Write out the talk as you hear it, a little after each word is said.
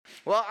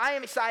Well, I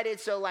am excited.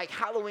 So, like,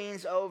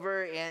 Halloween's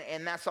over,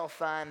 and that's all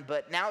fun.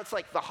 But now it's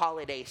like the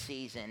holiday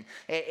season.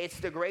 It's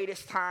the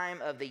greatest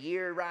time of the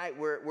year, right?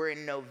 We're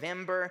in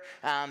November,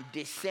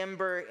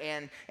 December,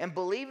 and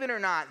believe it or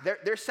not,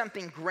 there's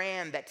something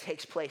grand that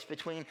takes place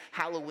between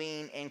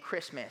Halloween and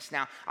Christmas.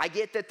 Now, I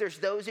get that there's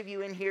those of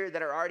you in here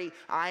that are already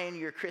eyeing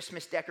your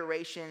Christmas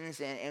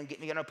decorations and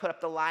going to put up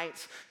the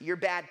lights. You're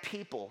bad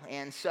people.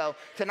 And so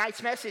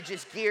tonight's message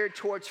is geared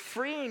towards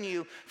freeing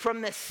you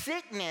from the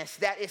sickness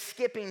that is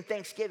skipping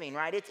Thanksgiving,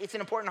 right? It's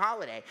an important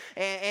holiday,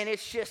 and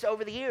it's just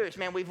over the years,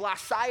 man, we've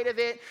lost sight of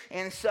it.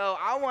 And so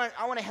I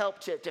want to help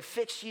to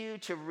fix you,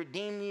 to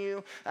redeem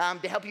you,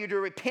 to help you to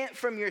repent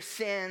from your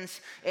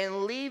sins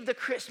and leave the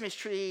Christmas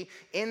tree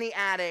in the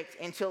attic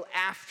until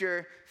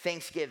after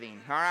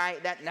Thanksgiving. All right,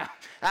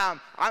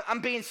 I'm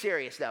being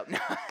serious though.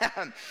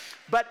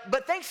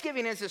 But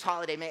Thanksgiving is this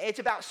holiday, man. It's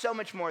about so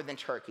much more than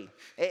turkey.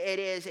 It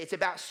is. It's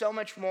about so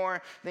much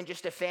more than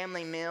just a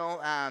family meal.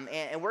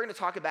 And we're going to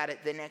talk about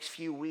it the next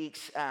few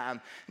weeks.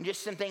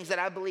 Just some things that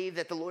I believe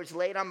that the Lord's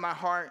laid on my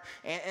heart,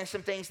 and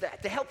some things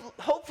that to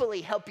hopefully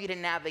help you to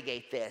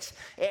navigate this.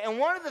 And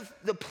one of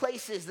the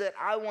places that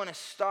I want to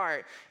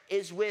start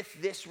is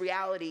with this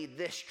reality,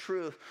 this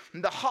truth.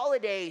 The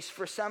holidays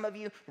for some of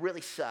you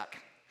really suck.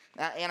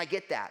 And I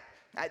get that.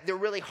 They're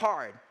really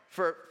hard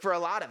for a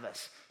lot of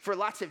us, for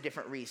lots of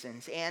different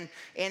reasons. And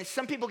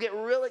some people get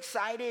real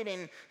excited,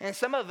 and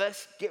some of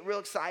us get real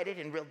excited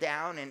and real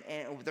down, and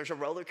there's a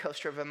roller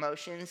coaster of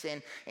emotions,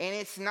 and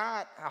it's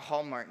not a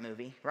Hallmark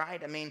movie,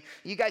 right? I mean,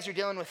 you guys are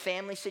dealing with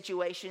family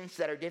situations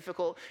that are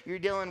difficult. You're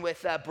dealing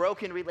with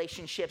broken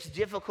relationships,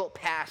 difficult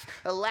past,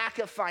 a lack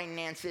of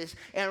finances,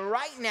 and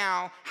right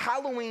now,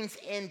 Halloween's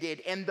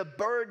ended, and the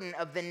burden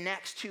of the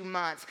next 2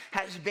 months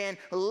has been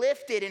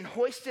lifted and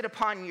hoisted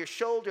upon your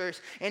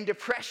shoulders, and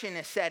depression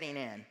is setting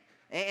in.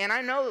 And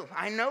I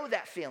know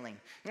that feeling.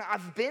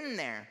 I've been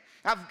there.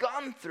 I've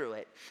gone through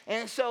it.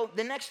 And so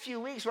the next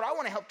few weeks, what I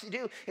want to help to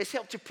do is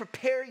help to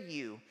prepare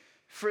you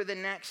for the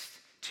next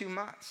 2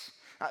 months.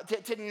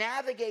 To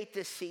navigate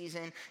this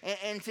season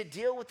and to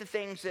deal with the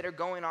things that are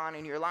going on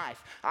in your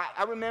life.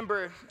 I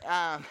remember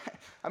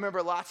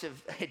lots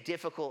of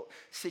difficult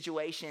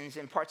situations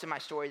and parts of my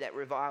story that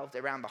revolved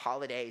around the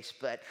holidays.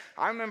 But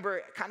I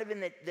remember kind of in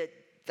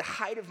the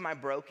height of my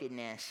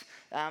brokenness,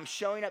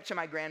 showing up to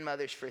my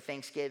grandmother's for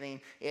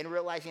Thanksgiving and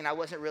realizing I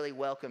wasn't really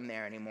welcome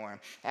there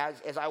anymore.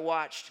 As I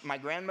watched my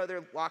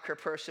grandmother lock her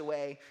purse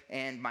away,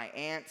 and my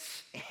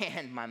aunts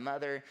and my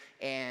mother,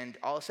 and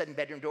all of a sudden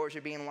bedroom doors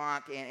are being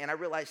locked, and I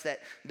realized that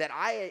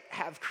I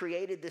have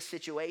created this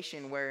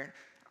situation where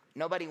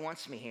nobody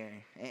wants me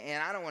here,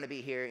 and I don't want to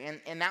be here,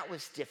 and that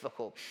was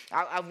difficult.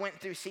 I went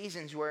through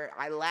seasons where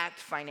I lacked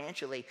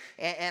financially,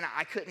 and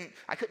I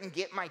couldn't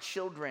get my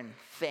children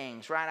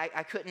things, right?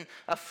 I couldn't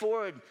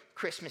afford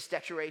Christmas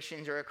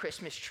decorations or a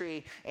Christmas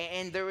tree,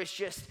 and there was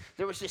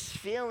this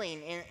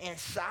feeling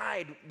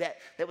inside that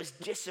was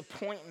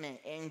disappointment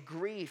and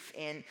grief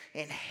and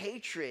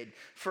hatred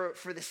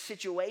for the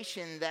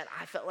situation that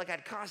I felt like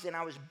I'd caused, and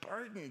I was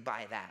burdened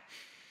by that.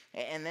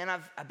 And then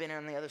I've been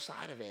on the other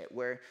side of it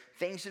where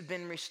things have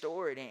been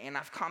restored and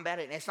I've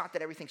combated it. And it's not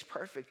that everything's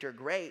perfect or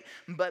great,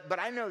 but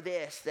I know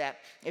this, that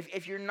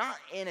if you're not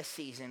in a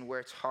season where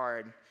it's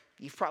hard,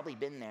 you've probably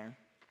been there.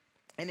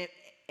 And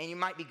you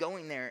might be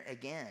going there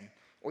again,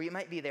 or you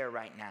might be there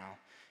right now.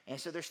 And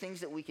so there's things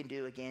that we can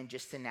do, again,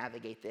 just to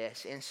navigate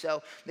this. And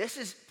so this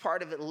is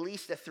part of at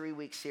least a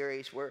 3-week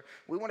series where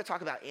we want to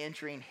talk about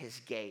entering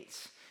his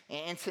gates.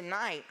 And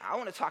tonight, I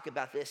want to talk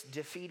about this,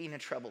 defeating a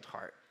troubled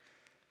heart.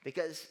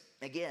 Because,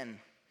 again,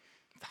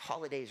 the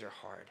holidays are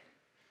hard.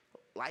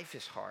 Life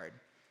is hard.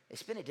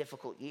 It's been a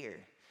difficult year.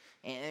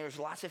 And there's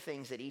lots of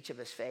things that each of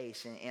us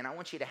face. And I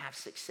want you to have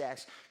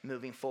success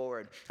moving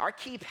forward. Our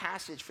key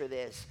passage for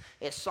this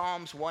is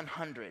Psalms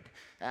 100.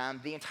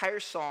 The entire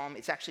psalm,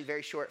 it's actually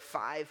very short,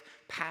 5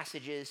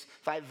 passages,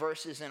 5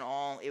 verses in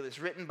all. It was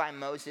written by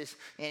Moses,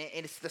 and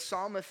it's the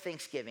Psalm of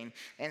Thanksgiving.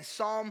 And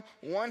Psalm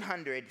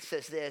 100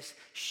 says this: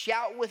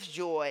 "Shout with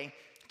joy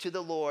to the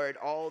Lord,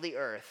 all the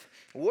earth.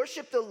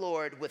 Worship the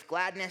Lord with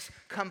gladness.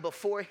 Come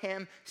before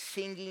him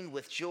singing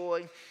with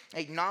joy,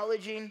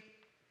 acknowledging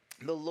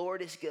the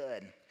Lord is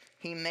good.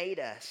 He made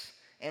us,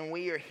 and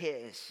we are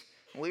his.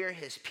 We are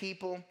his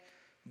people,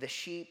 the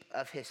sheep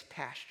of his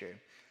pasture."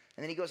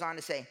 And then he goes on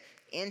to say,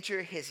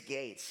 "Enter his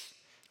gates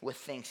with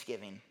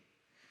thanksgiving."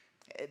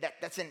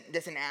 That's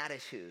an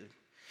attitude.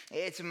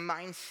 It's a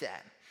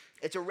mindset.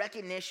 It's a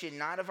recognition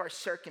not of our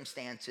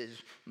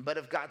circumstances, but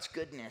of God's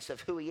goodness,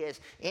 of who he is.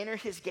 Enter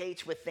his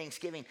gates with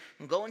thanksgiving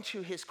and go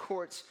into his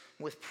courts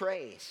with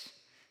praise.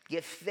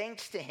 Give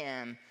thanks to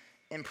him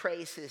and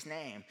praise his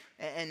name.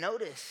 And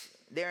notice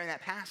there in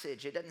that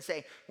passage, it doesn't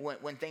say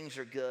when things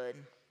are good,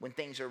 when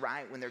things are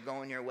right, when they're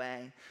going your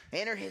way.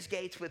 Enter his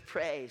gates with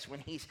praise when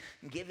he's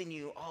giving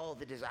you all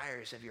the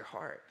desires of your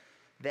heart.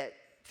 That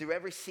through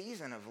every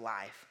season of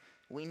life,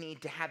 we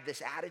need to have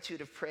this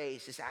attitude of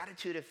praise, this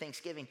attitude of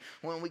thanksgiving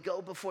when we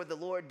go before the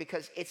Lord,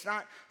 because it's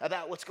not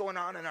about what's going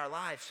on in our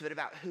lives, but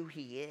about who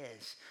he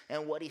is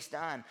and what he's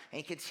done. And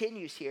he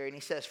continues here and he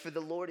says, for the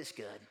Lord is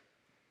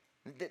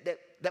good.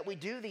 That we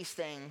do these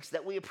things,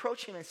 that we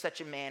approach him in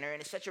such a manner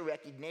and in such a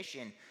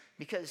recognition,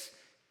 because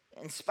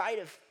in spite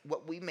of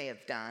what we may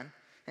have done,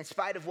 in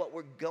spite of what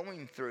we're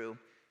going through,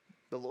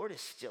 the Lord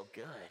is still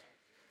good.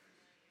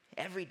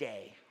 Every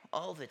day,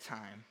 all the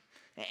time.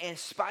 In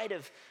spite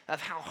of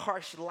how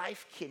harsh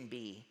life can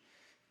be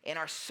and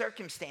our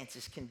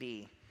circumstances can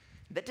be,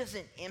 that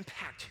doesn't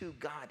impact who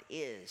God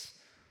is.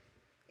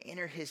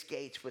 Enter his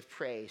gates with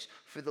praise.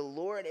 For the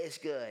Lord is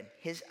good.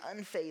 His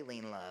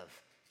unfailing love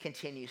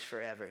continues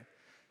forever.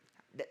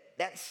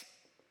 That's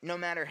no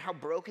matter how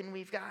broken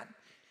we've got.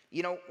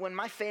 You know, when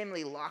my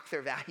family locked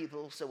their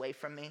valuables away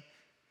from me,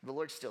 the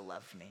Lord still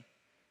loved me.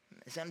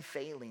 His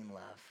unfailing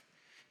love.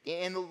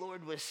 And the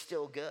Lord was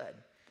still good.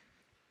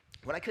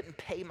 When I couldn't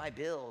pay my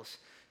bills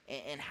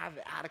and have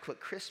an adequate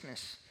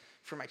Christmas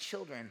for my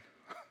children,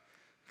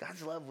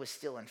 God's love was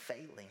still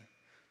unfailing.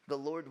 The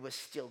Lord was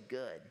still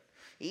good.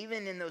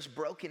 Even in those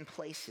broken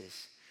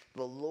places,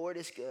 the Lord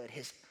is good.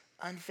 His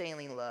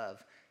unfailing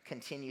love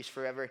continues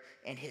forever,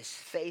 and his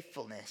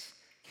faithfulness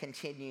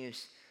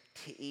continues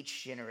to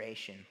each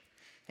generation.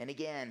 And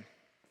again,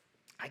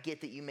 I get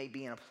that you may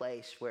be in a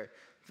place where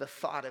the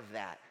thought of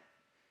that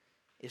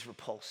is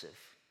repulsive.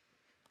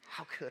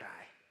 How could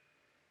I?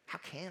 How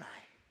can I?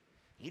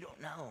 You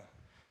don't know,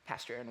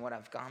 Pastor Aaron, what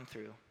I've gone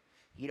through.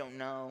 You don't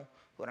know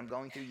what I'm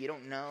going through. You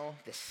don't know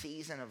the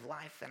season of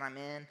life that I'm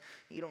in.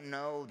 You don't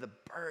know the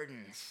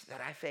burdens that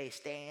I face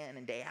day in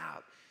and day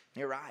out.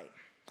 You're right.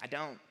 I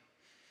don't.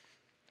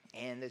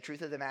 And the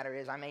truth of the matter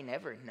is, I may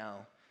never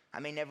know. I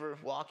may never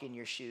walk in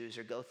your shoes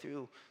or go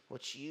through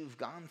what you've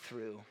gone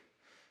through.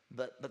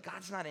 But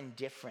God's not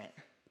indifferent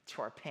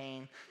to our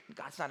pain.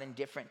 God's not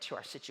indifferent to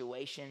our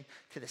situation,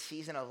 to the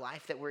season of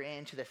life that we're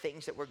in, to the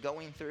things that we're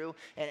going through.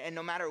 And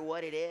no matter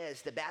what it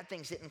is, the bad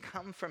things didn't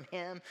come from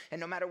him. And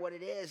no matter what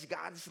it is,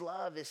 God's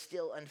love is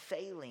still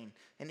unfailing.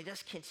 And it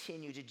does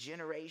continue to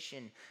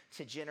generation.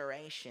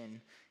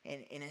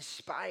 And in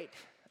spite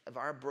of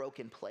our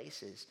broken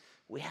places,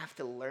 we have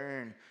to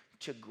learn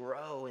to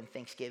grow in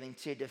thanksgiving,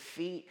 to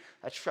defeat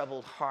a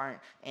troubled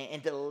heart,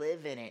 and to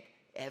live in it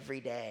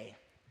every day.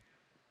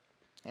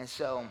 And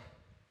so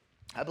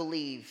I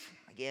believe,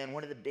 again,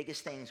 one of the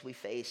biggest things we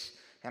face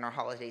in our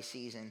holiday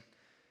season,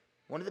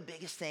 one of the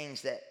biggest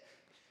things that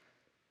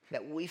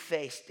we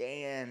face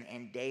day in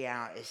and day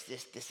out is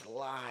this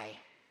lie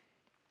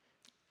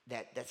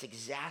that's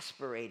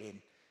exasperated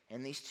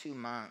in these 2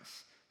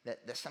 months, that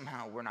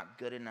somehow we're not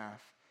good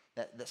enough,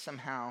 that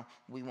somehow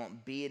we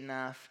won't be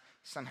enough,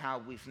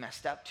 somehow we've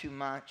messed up too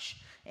much.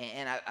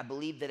 And I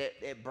believe that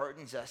it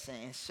burdens us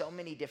in so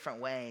many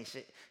different ways.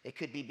 It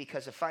could be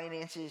because of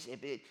finances.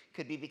 It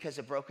could be because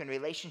of broken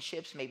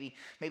relationships, maybe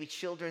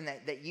children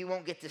that you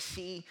won't get to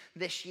see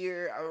this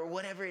year, or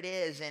whatever it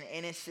is.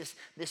 And it's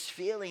this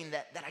feeling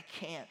that I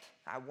can't,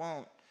 I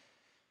won't.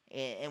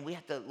 And we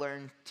have to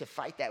learn to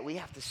fight that. We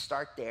have to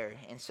start there.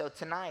 And so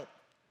tonight,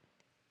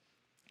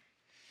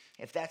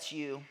 if that's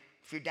you,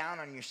 if you're down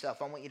on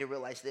yourself, I want you to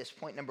realize this.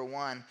 Point number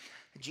one,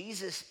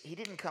 Jesus, he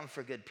didn't come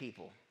for good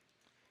people.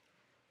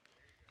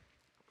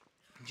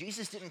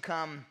 Jesus didn't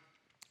come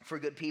for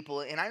good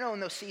people. And I know in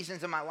those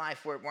seasons of my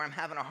life where I'm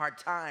having a hard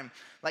time,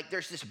 like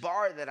there's this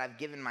bar that I've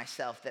given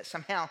myself that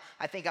somehow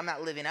I think I'm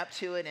not living up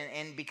to it.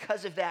 And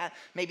because of that,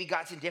 maybe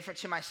God's indifferent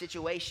to my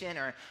situation,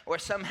 or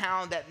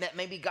somehow that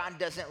maybe God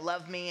doesn't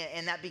love me,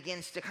 and that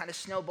begins to kind of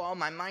snowball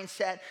my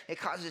mindset. It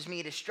causes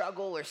me to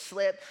struggle or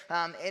slip.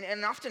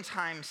 And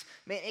oftentimes,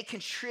 man, it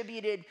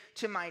contributed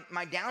to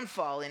my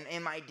downfall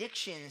and my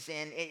addictions,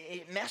 and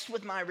it messed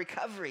with my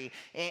recovery,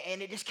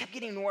 and it just kept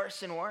getting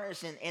worse and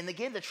worse. And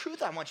again, the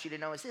truth I want you to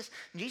know is this: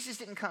 Jesus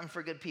didn't come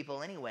for good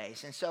people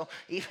anyways. And so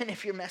even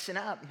if you're messing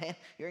up, man,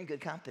 you're in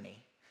good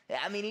company.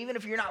 I mean, even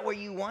if you're not where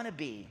you want to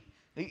be,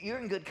 you're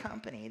in good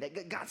company.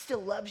 That God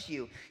still loves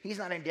you. He's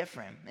not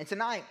indifferent. And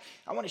tonight,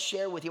 I want to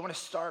share with you, I want to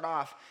start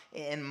off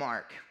in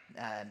Mark.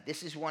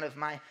 This is one of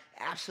my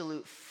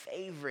absolute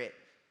favorite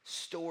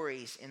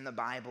stories in the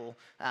Bible.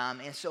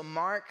 And so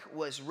Mark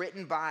was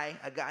written by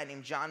a guy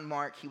named John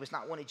Mark. He was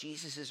not one of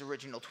Jesus'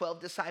 original 12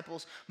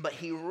 disciples, but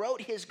he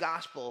wrote his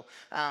gospel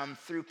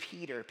through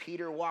Peter.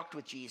 Peter walked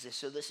with Jesus.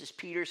 So this is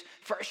Peter's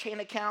firsthand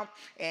account,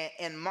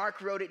 and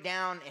Mark wrote it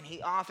down and he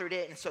authored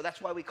it. And so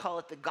that's why we call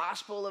it the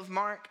Gospel of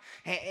Mark.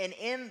 And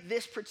in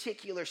this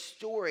particular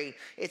story,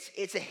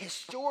 it's a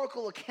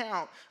historical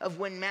account of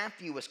when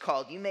Matthew was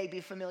called. You may be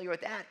familiar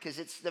with that because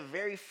it's the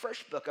very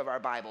first book of our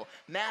Bible,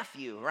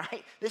 Matthew,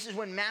 right? This is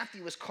when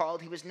Matthew was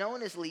called. He was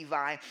known as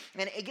Levi,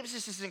 and it gives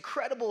us this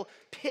incredible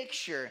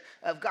picture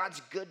of God's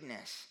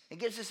goodness. It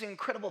gives us an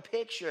incredible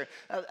picture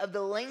of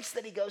the lengths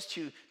that he goes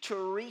to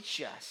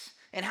reach us,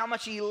 and how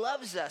much he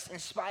loves us in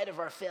spite of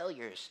our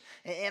failures.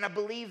 And I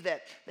believe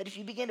that if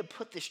you begin to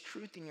put this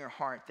truth in your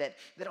heart, that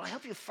it'll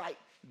help you fight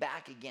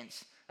back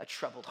against a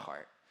troubled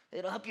heart.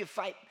 It'll help you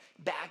fight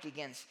back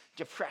against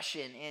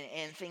depression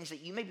and things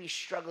that you may be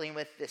struggling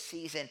with this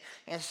season.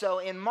 And so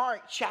in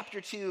Mark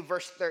chapter 2,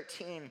 verse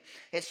 13,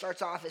 it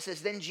starts off, it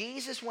says, "Then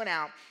Jesus went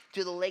out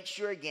to the lake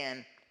shore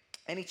again,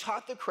 and he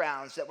taught the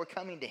crowds that were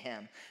coming to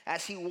him.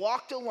 As he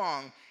walked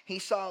along, he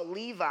saw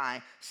Levi,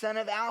 son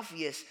of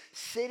Alphaeus,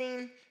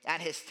 sitting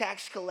at his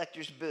tax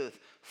collector's booth.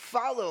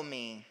 'Follow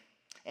me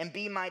and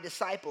be my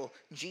disciple,'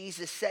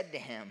 Jesus said to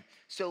him.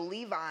 So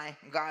Levi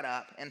got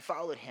up and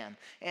followed him."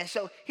 And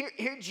so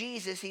here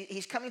Jesus,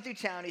 he's coming through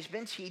town. He's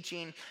been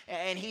teaching,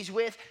 and he's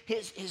with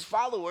his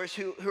followers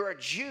who are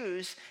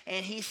Jews,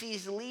 and he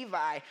sees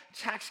Levi,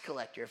 tax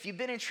collector. If you've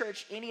been in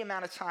church any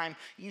amount of time,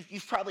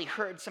 you've probably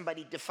heard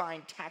somebody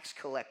define tax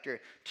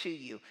collector to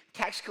you.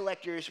 Tax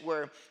collectors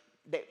were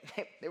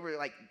they were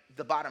like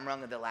the bottom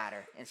rung of the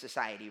ladder in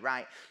society,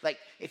 right? Like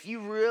if you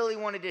really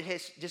wanted to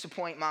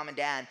disappoint mom and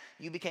dad,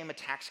 you became a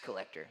tax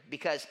collector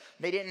because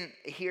they didn't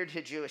adhere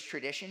to Jewish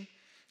tradition.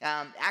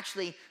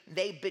 Actually,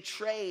 they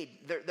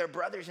betrayed their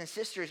brothers and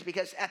sisters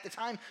because at the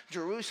time,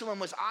 Jerusalem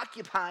was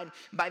occupied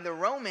by the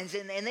Romans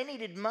and they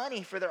needed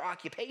money for their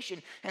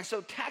occupation. And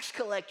so tax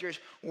collectors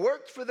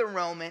worked for the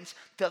Romans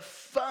to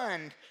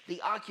fund the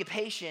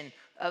occupation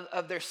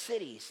of their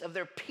cities, of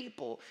their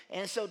people.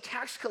 And so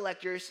tax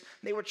collectors,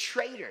 they were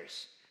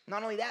traitors.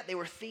 Not only that, they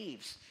were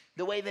thieves.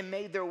 The way they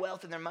made their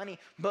wealth and their money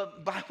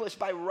was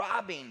by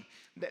robbing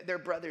their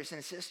brothers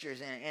and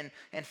sisters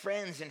and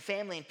friends and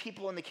family and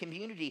people in the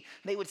community.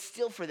 They would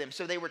steal for them.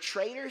 So they were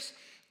traitors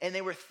and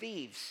they were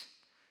thieves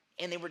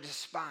and they were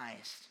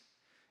despised.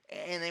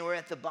 And they were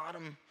at the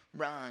bottom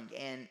rung,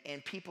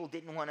 and people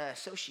didn't want to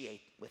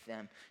associate with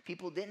them.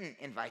 People didn't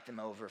invite them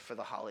over for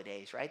the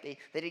holidays, right? They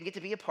didn't get to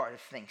be a part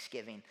of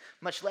Thanksgiving,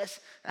 much less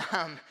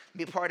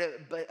be a part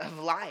of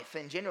life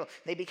in general.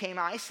 They became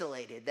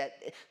isolated.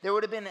 That there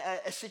would have been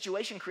a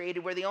situation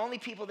created where the only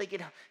people they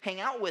could hang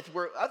out with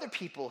were other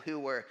people who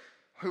were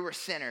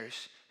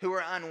sinners, who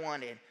were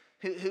unwanted,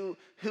 who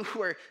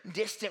were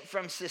distant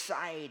from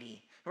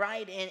society,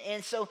 right?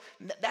 And so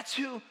that's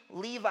who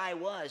Levi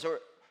was, or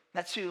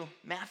that's who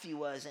Matthew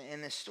was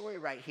in this story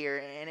right here.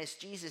 And as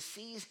Jesus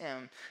sees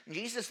him,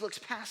 Jesus looks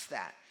past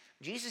that.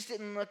 Jesus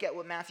didn't look at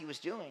what Matthew was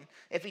doing.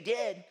 If he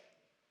did,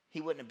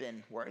 he wouldn't have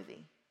been worthy.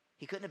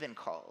 He couldn't have been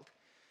called.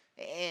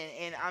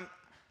 And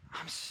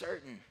I'm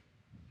certain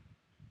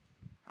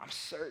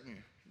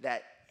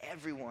that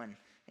everyone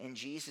in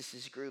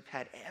Jesus' group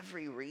had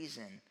every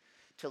reason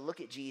to look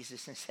at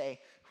Jesus and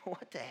say,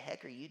 "What the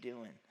heck are you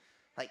doing?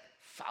 Like,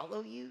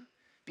 follow you?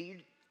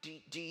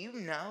 Do you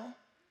know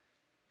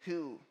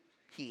who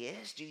he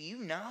is? Do you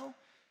know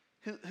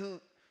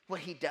what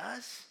he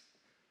does?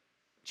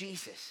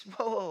 Jesus,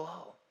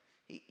 whoa.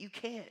 You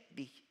can't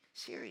be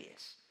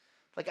serious.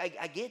 Like,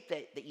 I get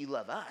that you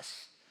love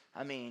us.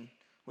 I mean,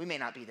 we may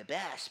not be the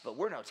best, but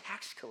we're no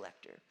tax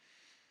collector."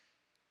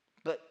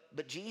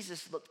 But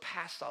Jesus looked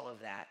past all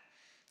of that.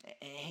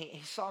 And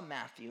he saw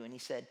Matthew and he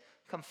said,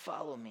 "Come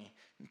follow me,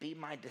 be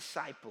my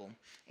disciple."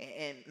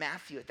 And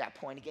Matthew at that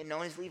point, again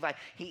known as Levi,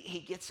 he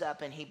gets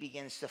up and he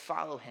begins to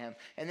follow him.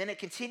 And then it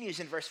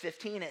continues in verse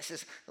 15. It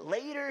says,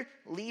 "Later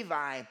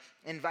Levi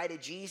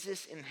invited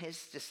Jesus and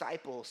his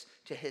disciples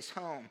to his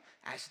home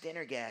as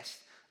dinner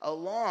guests,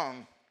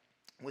 along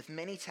with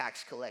many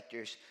tax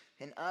collectors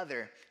and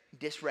other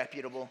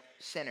disreputable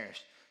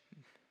sinners."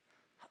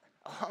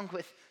 Along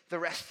with the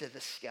rest of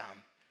the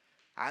scum.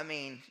 I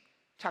mean,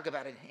 talk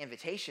about an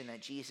invitation that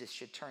Jesus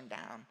should turn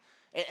down.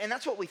 And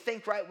that's what we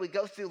think, right? We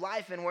go through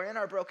life and we're in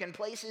our broken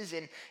places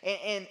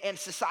and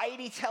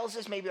society tells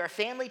us, maybe our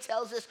family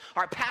tells us,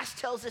 our past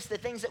tells us, the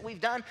things that we've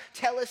done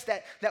tell us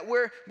that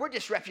we're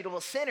disreputable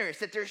sinners,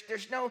 that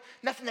there's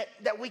nothing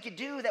that we could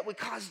do that would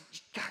cause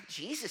God,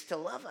 Jesus to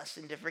love us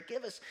and to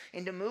forgive us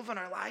and to move on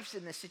our lives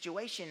in this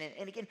situation.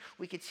 And again,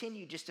 we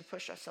continue just to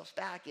push ourselves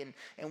back and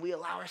we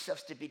allow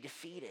ourselves to be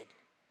defeated.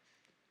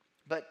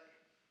 But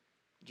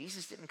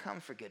Jesus didn't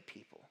come for good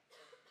people.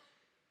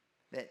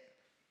 That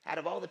out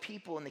of all the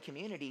people in the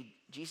community,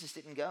 Jesus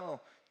didn't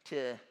go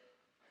to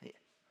the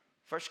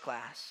first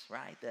class,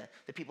 right?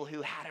 The people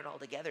who had it all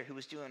together, who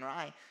was doing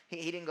right.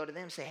 He didn't go to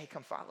them and say, "Hey,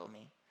 come follow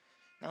me."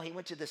 No, he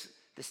went to this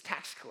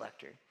tax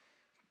collector,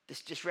 this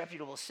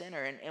disreputable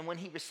sinner. And when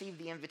he received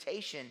the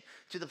invitation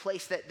to the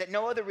place that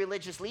no other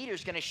religious leader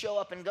is going to show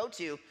up and go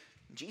to,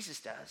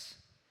 Jesus does.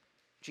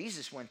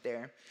 Jesus went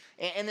there.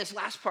 And this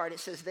last part, it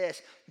says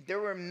this: there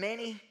were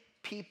many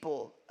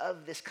people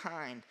of this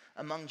kind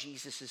among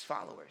Jesus'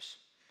 followers.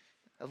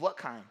 Of what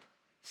kind?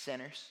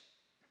 Sinners,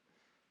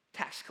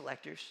 tax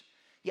collectors.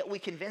 Yet we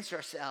convince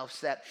ourselves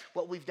that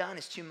what we've done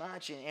is too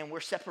much and we're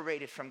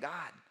separated from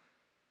God.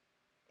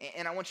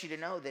 And I want you to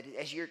know that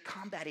as you're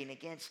combating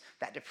against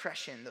that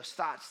depression, those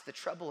thoughts, the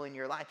trouble in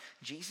your life,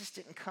 Jesus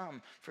didn't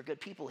come for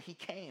good people. He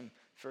came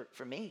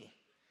for me.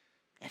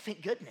 And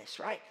thank goodness,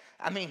 right?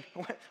 I mean,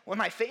 when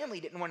my family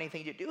didn't want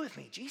anything to do with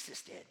me,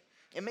 Jesus did.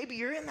 And maybe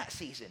you're in that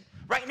season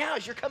right now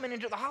as you're coming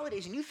into the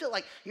holidays and you feel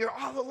like you're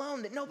all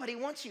alone, that nobody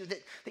wants you,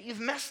 that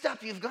you've messed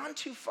up, you've gone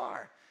too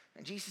far.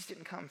 And Jesus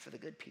didn't come for the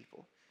good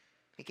people.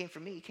 He came for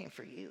me, he came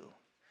for you.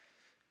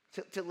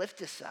 to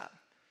lift us up,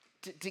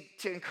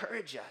 to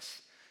encourage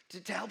us,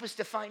 to help us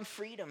to find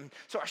freedom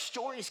so our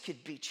stories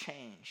could be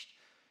changed,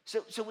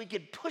 so we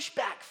could push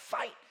back,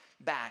 fight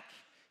back,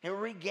 and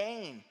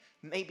regain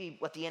maybe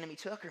what the enemy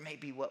took or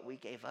maybe what we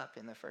gave up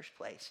in the first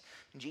place.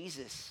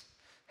 Jesus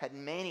had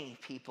many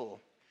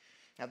people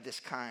of this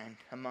kind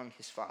among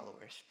his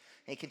followers.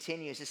 And he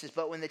continues, this is,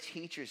 but when the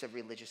teachers of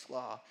religious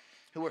law,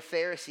 who were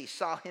Pharisees,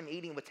 saw him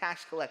eating with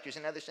tax collectors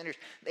and other sinners,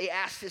 they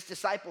asked his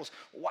disciples,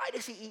 why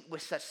does he eat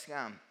with such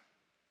scum?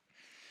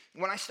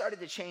 When I started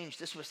to change,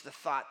 this was the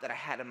thought that I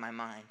had in my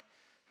mind,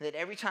 that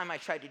every time I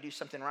tried to do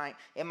something right,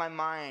 in my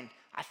mind,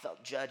 I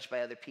felt judged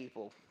by other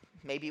people.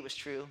 Maybe it was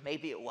true,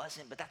 maybe it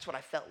wasn't, but that's what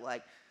I felt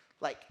like.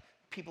 Like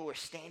people were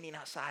standing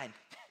outside.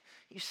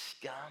 You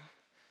scum.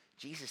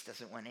 Jesus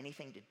doesn't want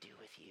anything to do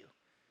with you.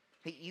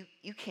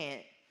 You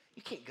can't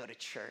go to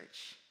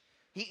church.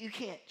 You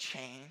can't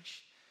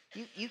change.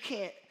 You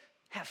can't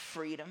have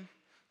freedom.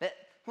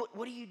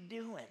 What are you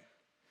doing?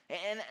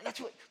 And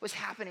that's what was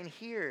happening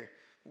here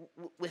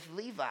with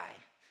Levi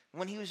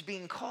when he was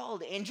being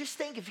called. And just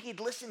think if he had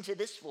listened to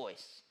this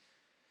voice.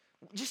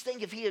 Just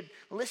think if he had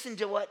listened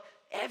to what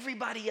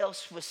everybody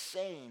else was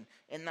saying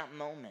in that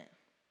moment.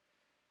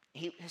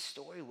 His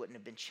story wouldn't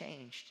have been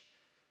changed.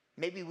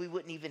 Maybe we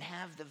wouldn't even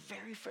have the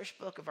very first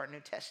book of our New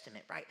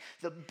Testament, right?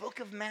 The book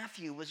of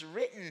Matthew was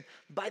written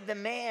by the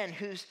man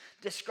who's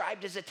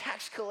described as a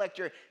tax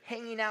collector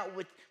hanging out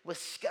with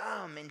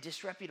scum and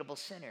disreputable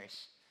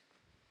sinners.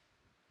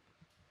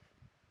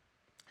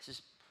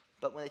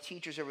 But when the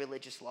teachers of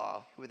religious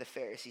law, who were the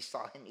Pharisees,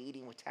 saw him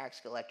eating with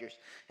tax collectors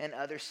and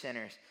other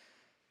sinners,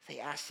 they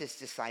asked his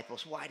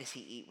disciples, why does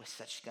he eat with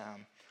such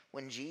scum?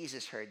 When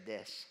Jesus heard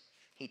this,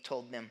 he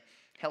told them,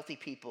 healthy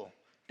people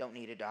don't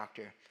need a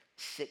doctor.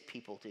 Sick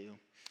people do.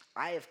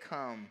 I have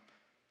come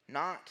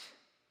not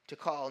to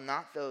call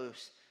not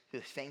those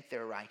who think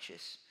they're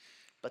righteous,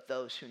 but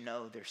those who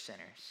know they're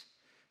sinners.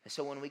 And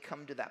so when we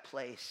come to that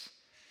place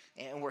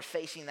and we're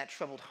facing that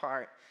troubled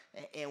heart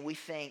and we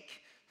think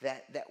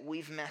that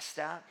we've messed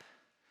up,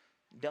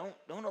 don't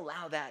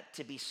allow that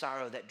to be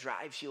sorrow that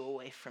drives you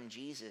away from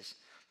Jesus,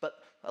 but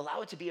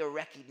allow it to be a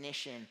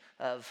recognition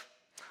of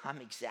I'm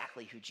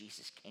exactly who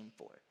Jesus came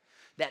for.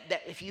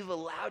 That if you've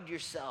allowed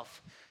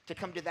yourself to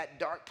come to that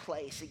dark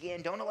place,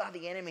 again, don't allow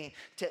the enemy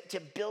to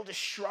build a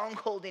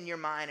stronghold in your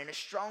mind and a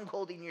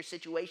stronghold in your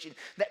situation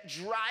that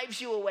drives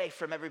you away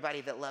from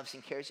everybody that loves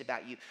and cares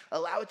about you.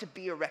 Allow it to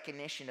be a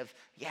recognition of,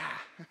 yeah,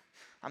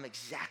 I'm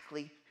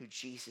exactly who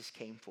Jesus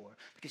came for.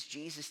 Because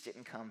Jesus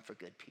didn't come for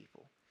good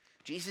people.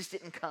 Jesus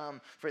didn't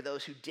come for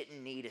those who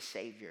didn't need a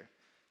Savior.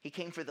 He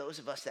came for those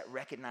of us that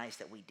recognized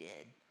that we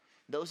did.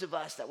 Those of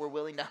us that were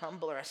willing to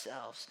humble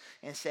ourselves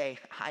and say,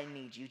 I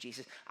need you,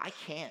 Jesus. I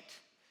can't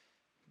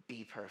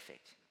be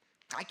perfect.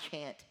 I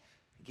can't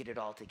get it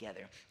all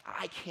together.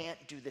 I can't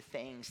do the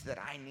things that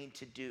I need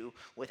to do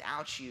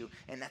without you.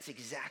 And that's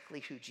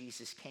exactly who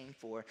Jesus came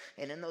for.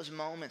 And in those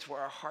moments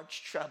where our heart's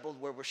troubled,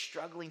 where we're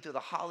struggling through the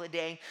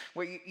holiday,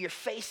 where you're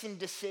facing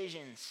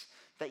decisions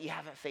that you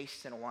haven't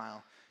faced in a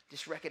while,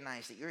 just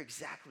recognize that you're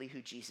exactly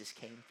who Jesus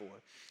came for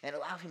and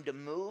allow him to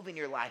move in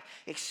your life.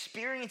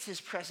 Experience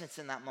his presence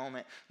in that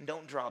moment and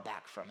don't draw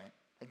back from it.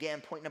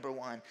 Again, point number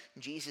one,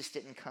 Jesus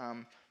didn't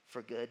come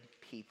for good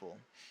people.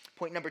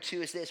 Point number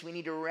two is this: we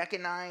need to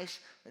recognize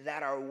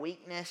that our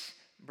weakness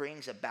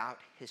brings about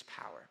his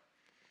power.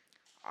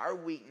 Our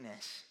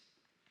weakness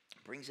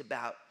brings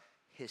about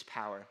his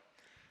power.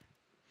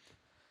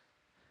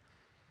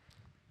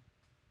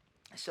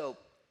 So,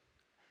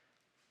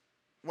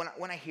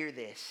 when I hear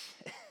this,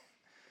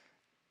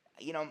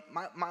 you know,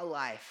 my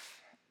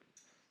life,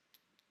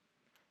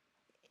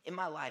 in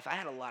my life, I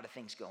had a lot of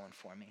things going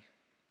for me.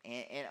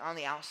 And on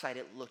the outside,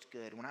 it looked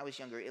good. When I was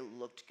younger, it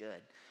looked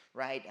good,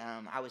 right?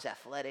 I was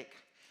athletic.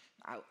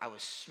 I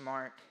was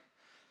smart.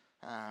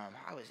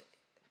 I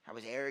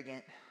was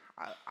arrogant.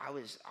 I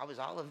was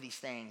all of these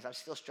things. I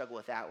still struggle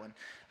with that one.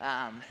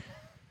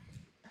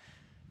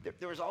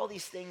 There was all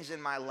these things in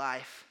my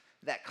life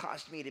that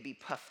caused me to be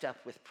puffed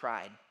up with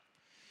pride.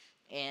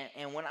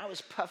 And when I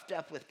was puffed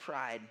up with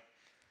pride,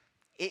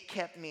 it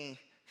kept me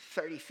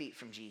 30 feet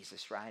from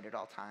Jesus, right, at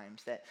all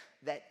times.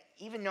 That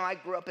even though I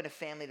grew up in a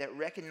family that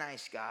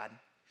recognized God,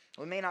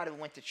 we may not have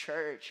went to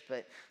church,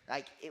 but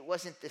like it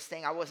wasn't this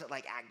thing. I wasn't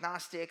like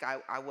agnostic.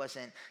 I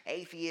wasn't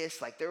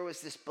atheist. Like there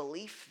was this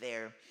belief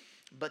there,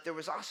 but there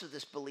was also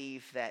this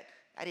belief that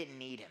I didn't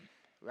need him,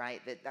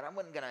 right? That I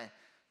wasn't gonna.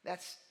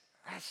 That's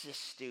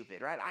just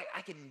stupid, right?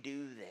 I can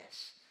do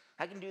this.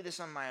 I can do this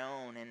on my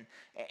own,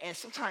 and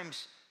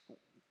sometimes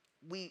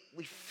we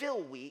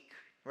feel weak,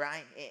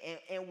 right?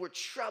 And we're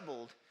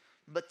troubled,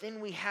 but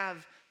then we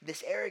have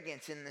this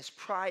arrogance and this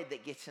pride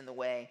that gets in the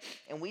way,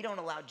 and we don't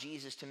allow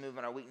Jesus to move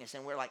in our weakness,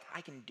 and we're like,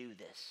 I can do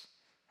this.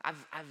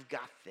 I've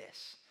got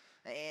this,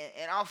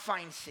 and I'll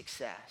find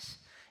success.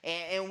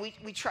 And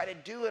we try to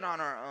do it on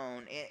our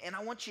own, and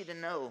I want you to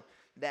know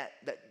that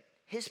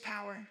his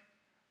power,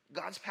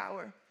 God's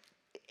power,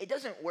 it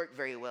doesn't work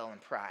very well in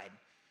pride.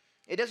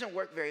 It doesn't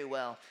work very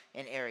well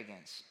in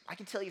arrogance. I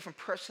can tell you from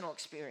personal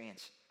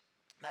experience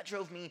That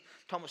drove me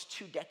to almost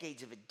 2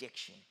 decades of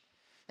addiction.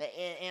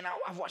 And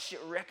I've watched it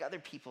wreck other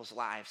people's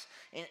lives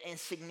in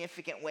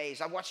significant ways.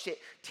 I've watched it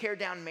tear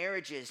down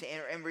marriages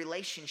and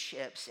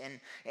relationships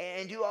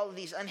and do all of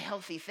these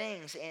unhealthy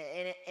things.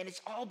 And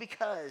it's all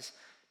because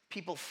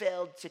people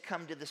failed to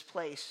come to this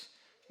place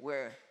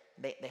where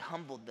they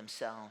humbled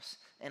themselves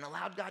and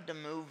allowed God to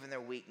move in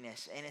their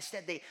weakness. And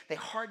instead they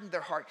hardened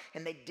their heart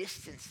and they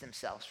distanced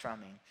themselves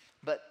from him.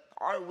 But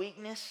our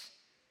weakness,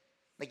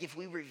 like if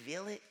we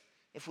reveal it,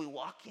 if we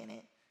walk in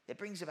it, it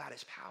brings about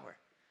his power.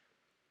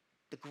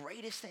 The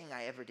greatest thing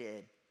I ever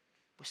did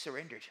was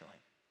surrender to him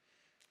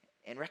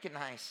and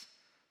recognize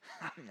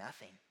I'm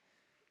nothing.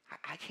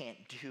 I can't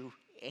do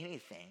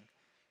anything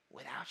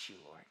without you,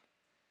 Lord.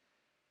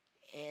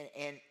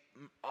 And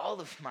all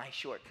of my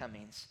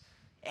shortcomings,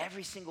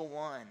 every single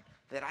one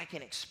that I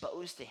can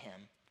expose to him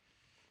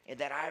and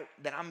that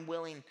I'm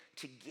willing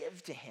to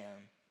give to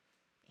him,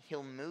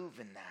 he'll move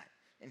in that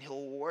and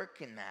he'll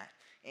work in that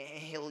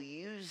and he'll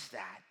use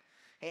that.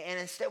 And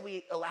instead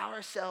we allow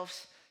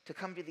ourselves to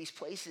come to these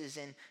places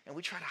and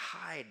we try to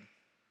hide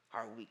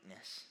our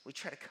weakness. We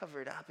try to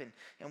cover it up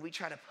and we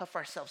try to puff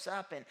ourselves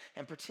up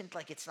and pretend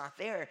like it's not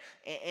there.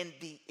 And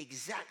the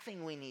exact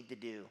thing we need to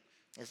do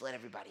is let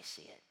everybody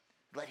see it.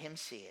 Let him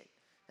see it.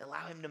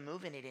 Allow him to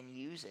move in it and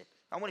use it.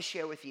 I want to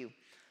share with you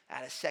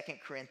out of 2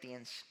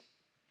 Corinthians.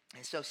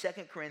 And so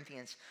 2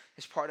 Corinthians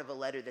is part of a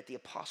letter that the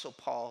Apostle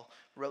Paul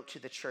wrote to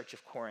the church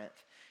of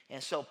Corinth.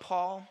 And so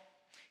Paul,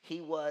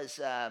 he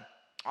was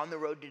on the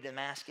road to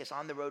Damascus.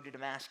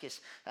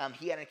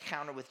 He had an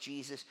encounter with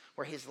Jesus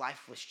where his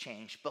life was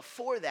changed.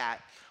 Before that,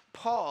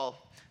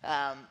 Paul,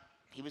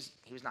 he was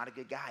not a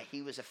good guy.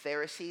 He was a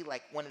Pharisee,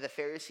 like one of the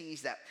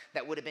Pharisees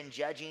that would have been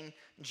judging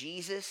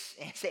Jesus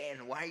and saying,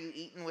 why are you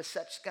eating with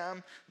such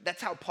scum?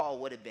 That's how Paul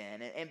would have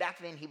been. And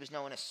back then he was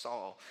known as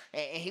Saul.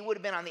 And he would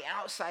have been on the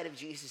outside of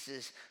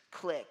Jesus's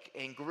clique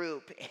and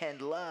group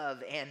and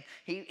love. And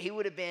he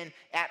would have been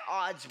at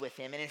odds with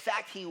him. And in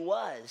fact, he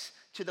was,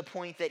 to the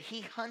point that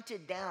he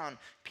hunted down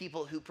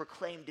people who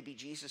proclaimed to be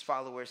Jesus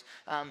followers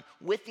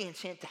with the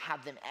intent to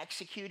have them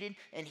executed.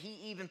 And he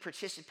even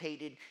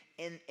participated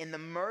in the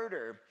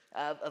murder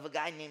of a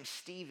guy named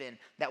Stephen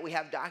that we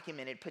have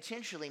documented,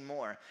 potentially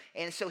more.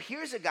 And so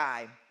here's a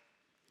guy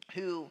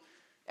who,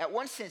 at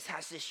one sense,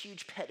 has this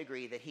huge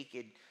pedigree that he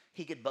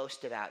could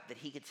boast about, that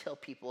he could tell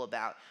people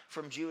about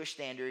from Jewish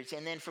standards.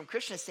 And then from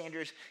Christian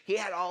standards, he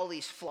had all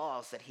these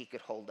flaws that he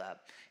could hold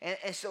up.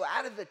 And so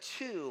out of the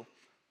two,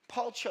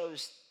 Paul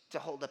chose to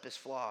hold up his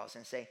flaws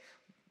and say,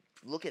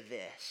 look at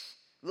this.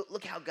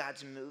 Look how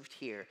God's moved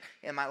here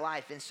in my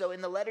life. And so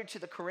in the letter to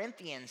the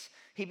Corinthians,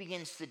 he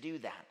begins to do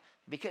that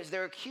because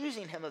they're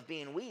accusing him of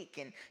being weak.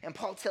 And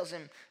Paul tells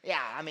him, yeah,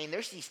 I mean,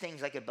 there's these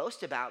things I could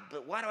boast about,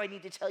 but why do I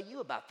need to tell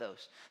you about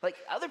those? Like,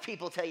 other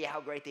people tell you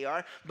how great they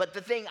are, but the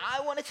thing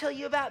I want to tell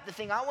you about, the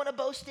thing I want to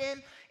boast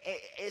in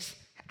is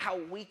how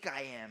weak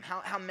I am,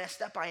 how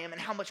messed up I am, and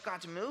how much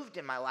God's moved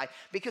in my life.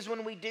 Because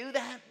when we do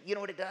that, you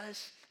know what it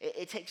does?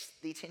 It takes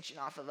the attention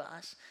off of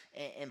us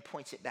and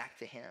points it back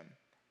to him.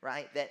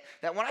 Right? That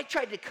when I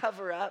tried to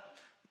cover up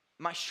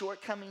my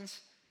shortcomings,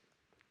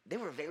 they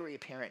were very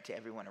apparent to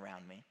everyone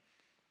around me.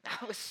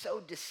 I was so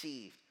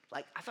deceived.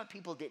 Like, I thought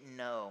people didn't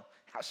know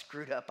how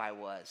screwed up I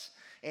was.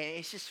 And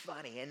it's just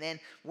funny. And then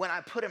when I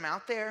put them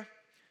out there,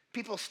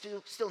 people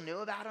still knew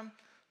about them,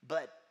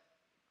 but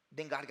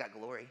then God got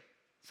glory.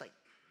 It's like,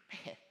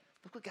 man,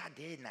 look what God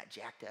did in that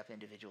jacked up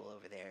individual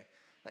over there.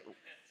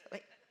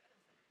 Like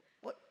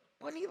what,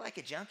 wasn't he like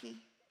a junkie?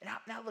 And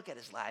now look at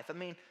his life. I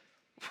mean,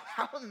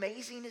 how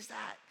amazing is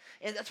that?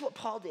 And that's what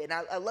Paul did.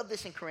 And I love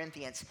this in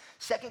Corinthians.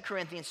 2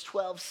 Corinthians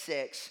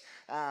 12:6,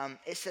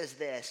 it says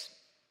this: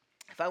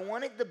 if I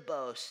wanted to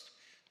boast,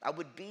 I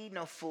would be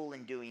no fool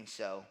in doing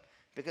so,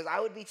 because I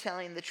would be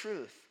telling the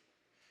truth,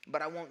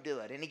 but I won't do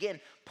it. And again,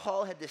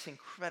 Paul had this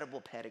incredible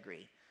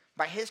pedigree.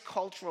 By his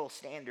cultural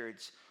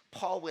standards,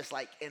 Paul was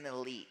like an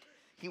elite.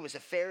 He was a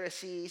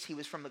Pharisee. He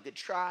was from a good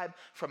tribe,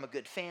 from a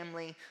good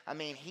family. I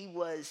mean, he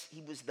was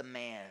the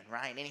man,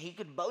 right? And he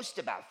could boast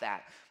about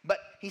that. But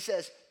he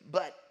says,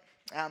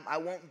 I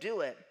won't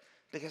do it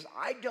because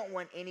I don't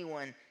want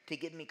anyone to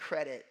give me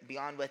credit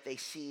beyond what they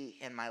see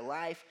in my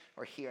life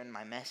or hear in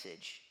my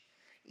message.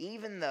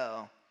 Even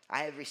though I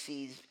have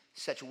received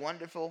such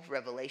wonderful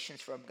revelations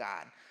from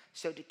God.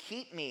 So to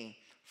keep me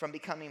from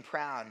becoming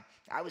proud,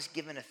 I was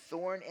given a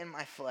thorn in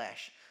my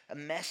flesh, a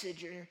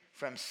messenger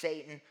from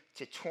Satan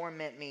to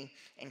torment me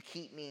and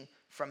keep me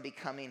from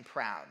becoming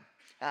proud.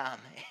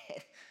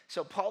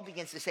 So Paul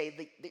begins to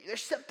say,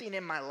 there's something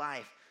in my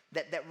life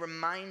that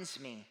reminds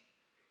me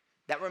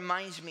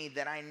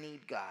that I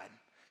need God.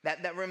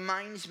 That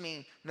reminds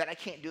me that I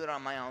can't do it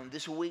on my own,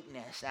 this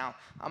weakness. Now,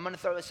 I'm going to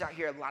throw this out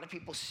here. A lot of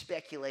people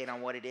speculate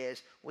on what it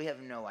is. We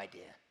have no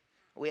idea.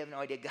 We have no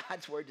idea.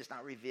 God's word does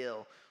not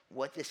reveal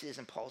what this is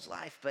in Paul's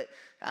life, but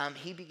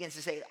he begins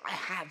to say, I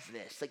have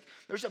this. Like,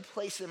 there's a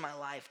place in my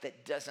life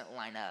that doesn't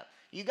line up.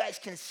 You guys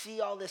can see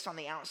all this on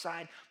the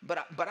outside,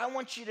 but I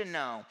want you to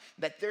know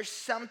that there's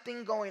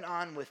something going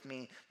on with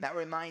me that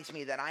reminds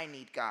me that I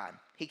need God.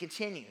 He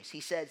continues. He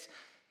says,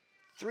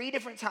 3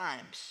 different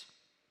times,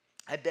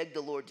 I begged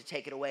the Lord to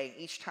take it away. And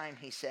each time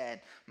he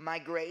said, my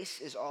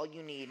grace is all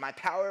you need. My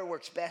power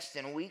works best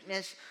in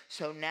weakness.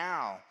 So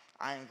now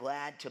I am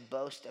glad to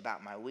boast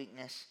about my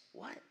weakness.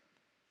 What?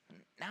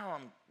 Now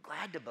I'm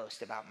glad to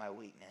boast about my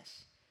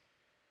weakness,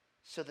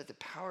 so that the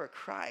power of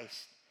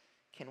Christ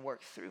can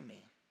work through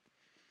me.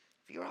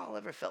 If you all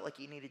ever felt like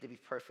you needed to be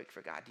perfect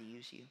for God to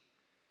use you,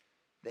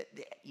 that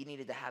you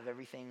needed to have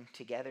everything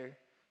together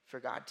for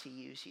God to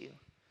use you,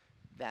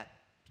 that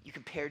you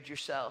compared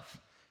yourself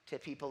to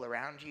people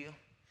around you,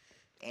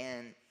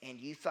 and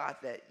you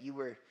thought that you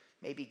were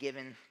maybe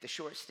given the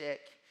short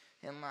stick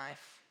in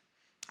life,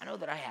 I know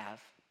that I have.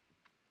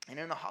 And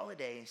in the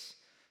holidays,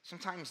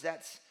 sometimes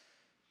that's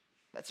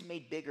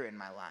made bigger in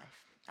my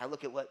life. I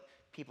look at what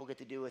people get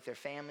to do with their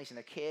families and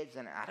their kids,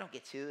 and I don't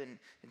get to, and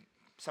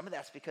some of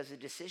that's because of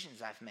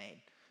decisions I've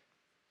made,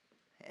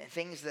 and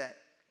things that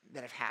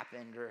have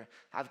happened or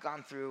I've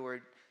gone through,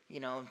 or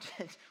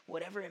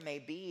whatever it may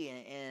be,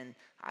 and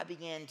I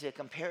began to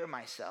compare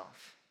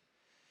myself,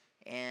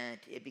 and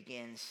it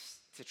begins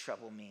to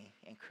trouble me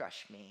and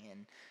crush me,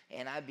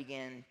 and I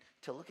begin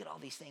to look at all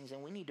these things,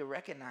 and we need to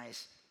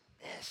recognize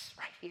this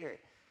right here.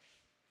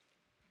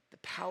 The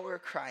power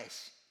of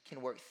Christ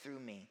can work through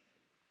me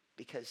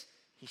because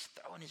he's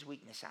throwing his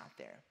weakness out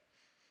there.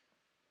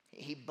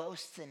 He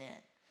boasts in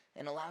it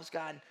and allows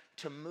God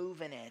to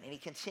move in it. And he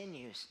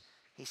continues.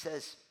 He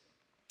says,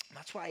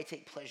 that's why I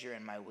take pleasure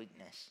in my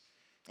weakness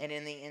and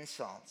in the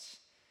insults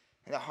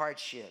and the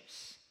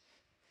hardships,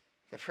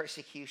 the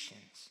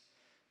persecutions,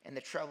 and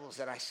the troubles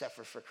that I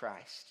suffer for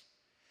Christ.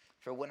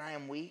 For when I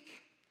am weak,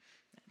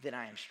 then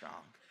I am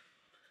strong.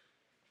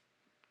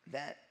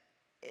 That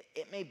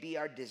it may be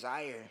our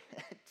desire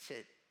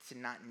to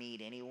not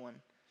need anyone,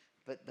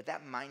 but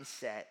that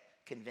mindset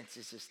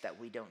convinces us that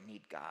we don't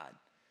need God.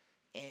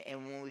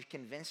 And when we've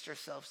convinced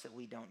ourselves that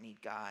we don't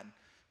need God,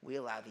 we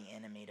allow the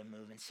enemy to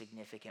move in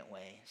significant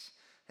ways,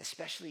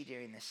 especially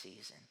during this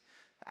season.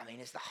 I mean,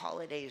 as the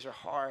holidays are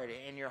hard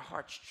and your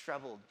heart's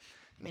troubled,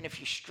 I mean, if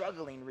you're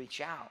struggling, reach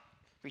out.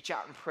 Reach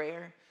out in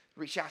prayer.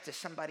 Reach out to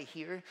somebody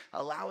here.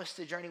 Allow us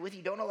to journey with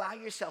you. Don't allow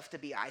yourself to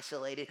be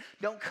isolated.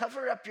 Don't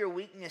cover up your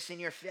weakness and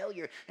your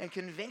failure and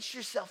convince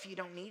yourself you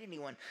don't need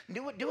anyone.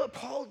 Do what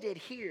Paul did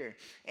here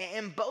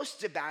and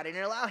boast about it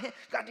and allow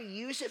God to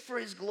use it for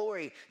his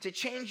glory, to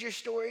change your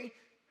story,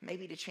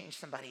 maybe to change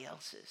somebody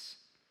else's.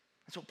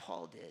 That's what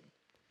Paul did.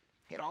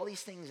 He had all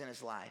these things in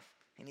his life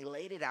and he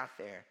laid it out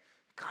there.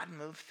 God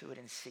moved through it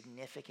in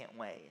significant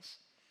ways.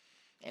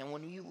 And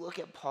when you look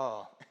at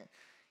Paul,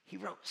 he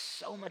wrote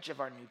so much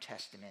of our New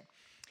Testament.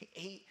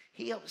 He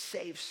helped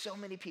save so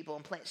many people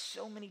and plant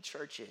so many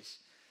churches.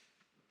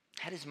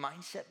 Had his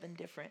mindset been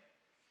different,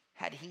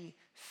 had he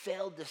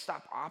failed to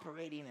stop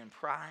operating in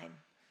pride,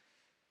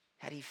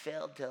 had he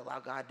failed to allow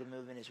God to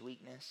move in his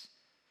weakness,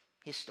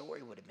 his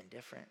story would have been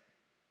different.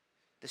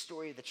 The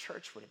story of the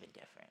church would have been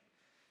different.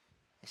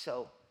 And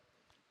so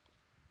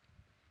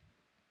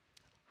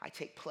I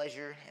take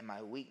pleasure in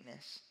my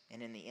weakness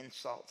and in the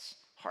insults,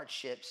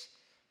 hardships,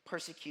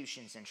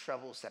 persecutions, and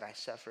troubles that I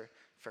suffer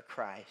for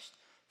Christ.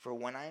 For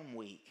when I am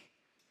weak,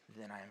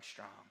 then I am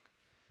strong.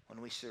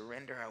 When we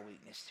surrender our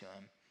weakness to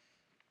him,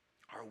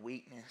 our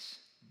weakness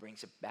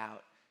brings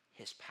about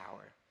his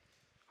power.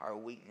 Our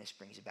weakness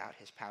brings about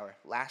his power.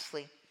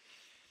 Lastly,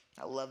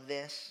 I love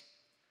this.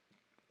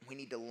 We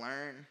need to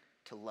learn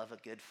to love a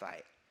good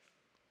fight.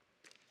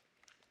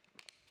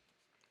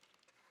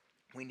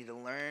 We need to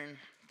learn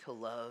to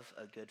love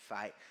a good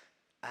fight.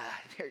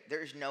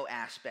 There's no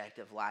aspect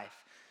of life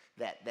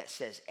that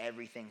says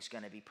everything's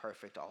going to be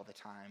perfect all the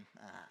time.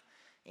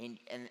 And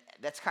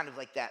that's kind of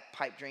like that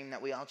pipe dream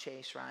that we all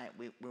chase, right?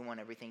 We want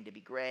everything to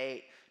be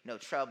great, no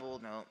trouble,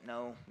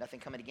 nothing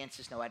coming against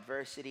us, no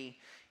adversity.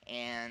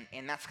 And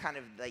that's kind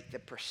of like the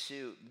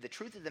pursuit. The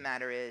truth of the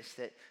matter is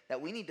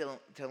that we need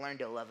to learn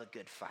to love a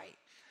good fight.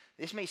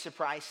 This may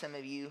surprise some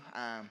of you.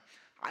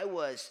 I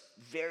was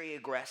very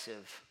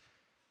aggressive.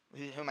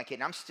 Who am I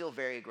kidding? I'm still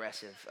very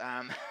aggressive.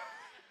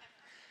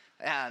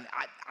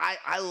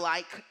 I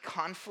like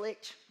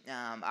conflict.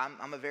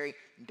 I'm a very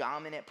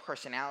dominant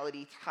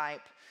personality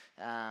type.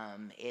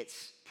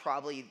 It's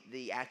probably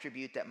the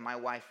attribute that my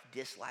wife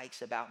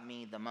dislikes about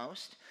me the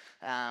most,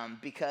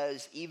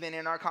 because even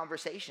in our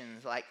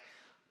conversations, like,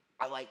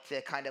 I like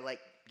to kind of like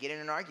get in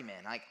an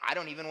argument. Like, I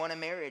don't even want a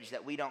marriage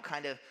that we don't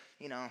kind of,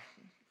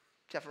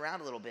 tough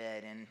around a little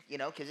bit, and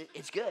because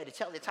it's good. It's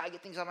how I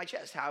get things on my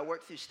chest, how I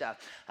work through stuff.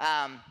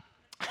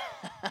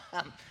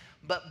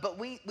 But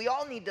we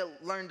all need to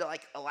learn to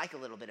like a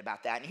little bit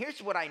about that. And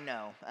here's what I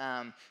know.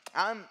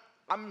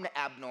 I'm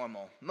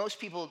abnormal.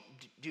 Most people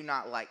do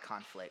not like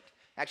conflict.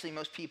 Actually,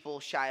 most people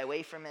shy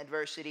away from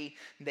adversity.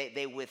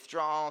 They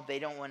withdraw. They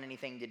don't want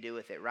anything to do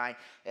with it, right?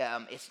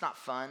 It's not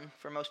fun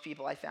for most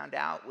people, I found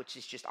out, which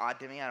is just odd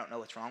to me. I don't know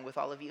what's wrong with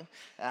all of you.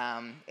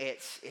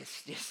 It's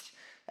just...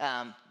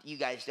 you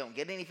guys don't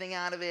get anything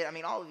out of it. I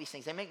mean, all of these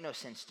things, they make no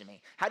sense to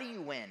me. How do you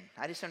win?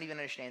 I just don't even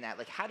understand that.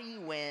 Like, how do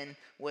you win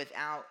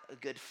without a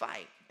good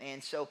fight?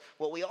 And so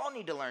what we all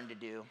need to learn to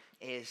do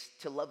is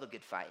to love a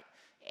good fight.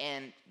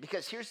 And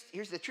because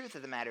here's the truth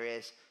of the matter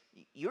is,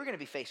 you're going to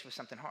be faced with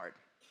something hard.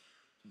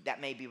 That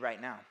may be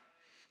right now.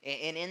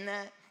 And in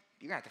that,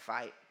 you're going to have to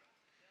fight.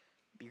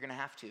 You're going to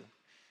have to.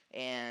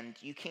 And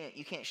you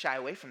can't shy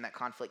away from that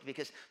conflict,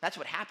 because that's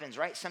what happens,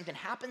 right? Something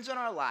happens in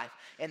our life,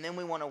 and then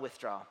we want to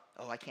withdraw.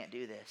 Oh, I can't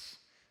do this.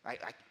 I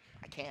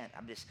can't.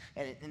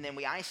 And then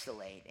we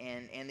isolate,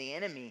 and the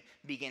enemy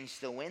begins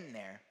to win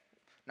there.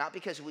 Not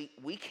because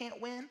we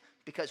can't win,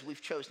 because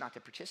we've chose not to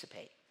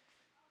participate.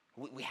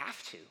 We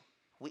have to.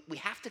 We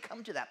have to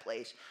come to that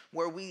place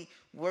where we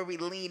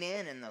lean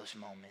in those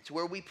moments,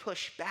 where we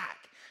push back.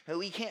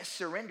 We can't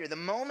surrender. The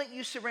moment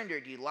you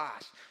surrendered, you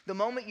lost. The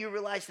moment you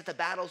realize that the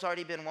battle's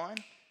already been won,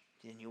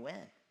 then you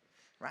win,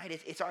 right?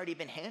 It's already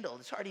been handled.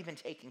 It's already been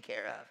taken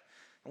care of.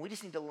 And we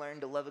just need to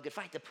learn to love a good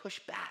fight, to push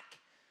back.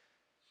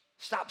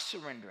 Stop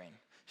surrendering.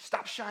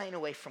 Stop shying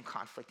away from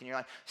conflict in your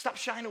life. Stop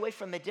shying away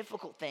from the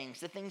difficult things,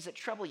 the things that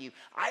trouble you.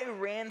 I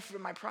ran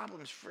from my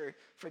problems for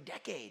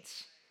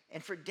decades.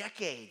 And for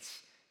decades,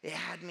 it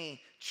had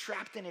me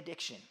trapped in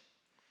addiction.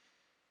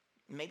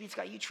 Maybe it's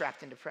got you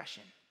trapped in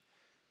depression.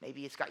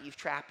 Maybe it's got you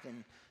trapped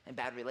in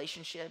bad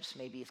relationships.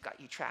 Maybe it's got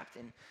you trapped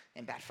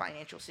in bad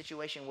financial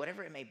situation,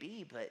 whatever it may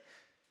be. But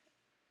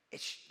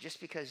it's just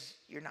because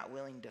you're not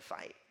willing to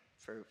fight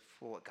for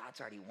what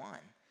God's already won.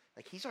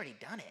 Like, he's already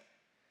done it.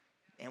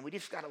 And we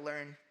just got to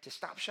learn to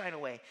stop shying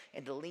away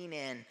and to lean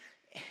in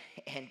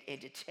and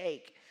to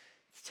take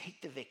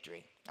the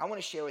victory. I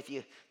want to share with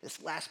you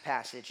this last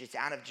passage. It's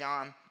out of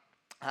John.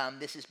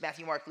 This is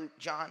Matthew, Mark, Luke,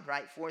 John,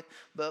 right? Fourth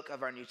book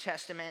of our New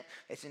Testament.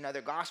 It's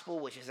another gospel,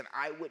 which is an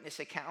eyewitness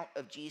account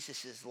of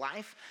Jesus'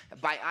 life.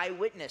 By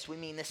eyewitness, we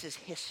mean this is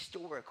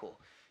historical.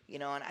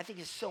 And I think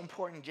it's so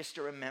important just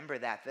to remember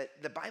that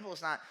the Bible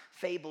is not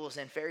fables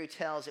and fairy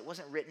tales. It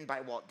wasn't written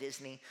by Walt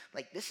Disney.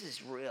 Like, this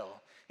is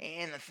real.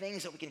 And the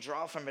things that we can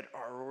draw from it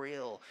are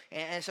real.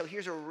 And so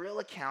here's a real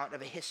account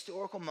of a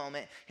historical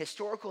moment,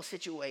 historical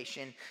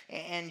situation.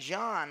 And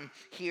John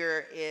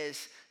here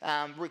is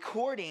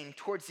recording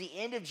towards the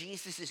end of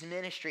Jesus'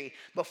 ministry,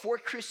 before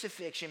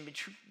crucifixion,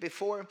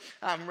 before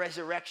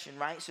resurrection,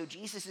 right? So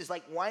Jesus is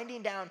like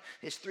winding down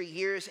his 3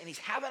 years, and he's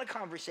having a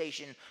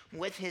conversation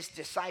with his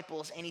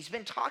disciples, and he's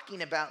been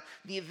talking about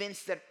the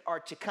events that are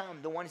to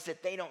come, the ones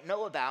that they don't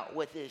know about,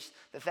 with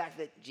the fact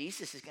that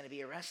Jesus is going to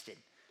be arrested.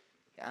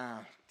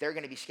 They're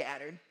going to be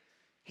scattered.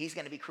 He's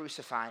going to be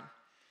crucified,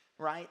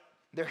 right?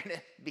 They're going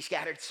to be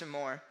scattered some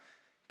more,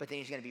 but then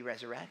he's going to be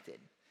resurrected.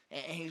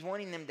 And he's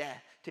wanting them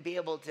to be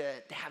able to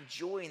have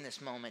joy in this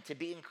moment, to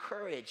be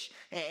encouraged,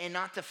 and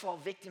not to fall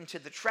victim to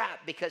the trap,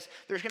 because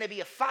there's going to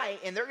be a fight,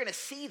 and they're going to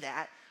see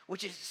that,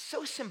 which is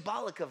so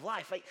symbolic of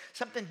life. Like,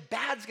 something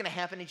bad's going to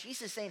happen, and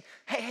Jesus is saying,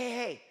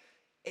 hey,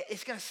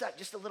 it's going to suck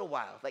just a little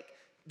while. Like,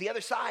 the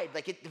other side,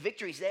 the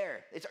victory's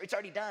there. It's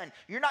already done.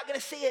 You're not going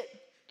to see it,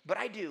 but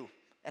I do.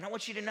 And I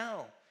want you to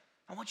know.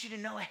 I want you to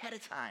know ahead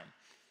of time.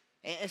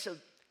 And so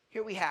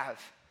here we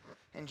have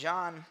in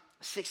John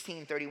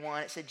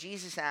 16:31, it said,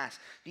 Jesus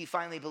asked, do you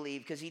finally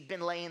believe? Because he'd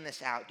been laying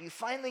this out. Do you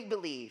finally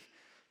believe?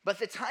 But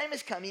the time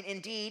is coming.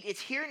 Indeed,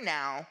 it's here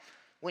now,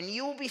 when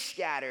you will be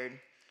scattered,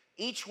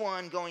 each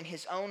one going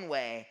his own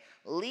way,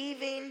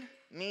 leaving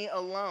me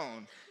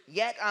alone.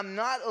 Yet I'm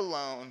not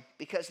alone,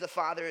 because the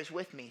Father is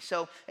with me.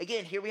 So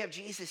again, here we have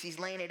Jesus. He's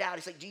laying it out.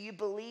 He's like, do you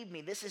believe me?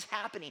 This is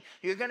happening.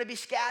 You're going to be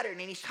scattered.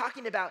 And he's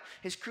talking about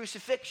his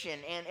crucifixion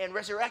and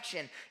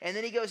resurrection. And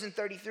then he goes in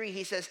 33,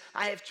 he says,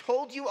 I have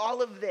told you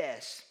all of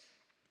this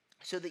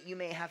so that you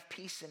may have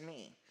peace in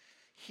me.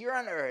 Here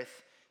on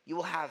earth, you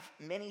will have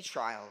many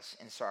trials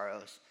and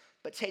sorrows.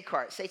 But take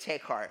heart. Say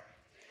take heart.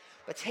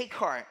 But take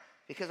heart,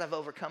 because I've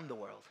overcome the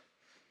world.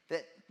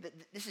 That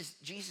this is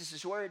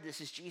Jesus' word, this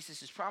is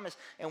Jesus' promise.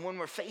 And when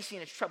we're facing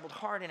a troubled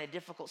heart in a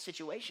difficult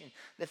situation,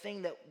 the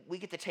thing that we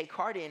get to take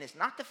heart in is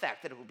not the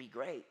fact that it will be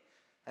great,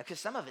 because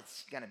some of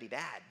it's going to be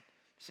bad.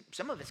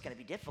 Some of it's going to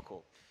be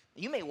difficult.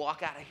 You may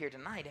walk out of here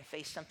tonight and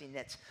face something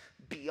that's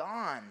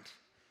beyond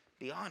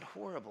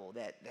horrible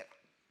that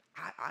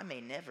I may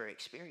never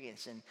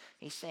experience. And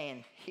he's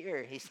saying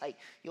here, he's like,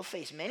 you'll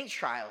face many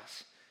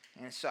trials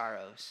and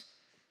sorrows.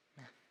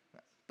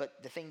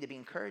 But the thing to be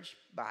encouraged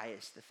by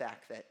is the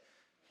fact that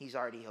he's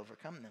already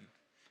overcome them.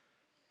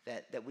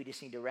 That we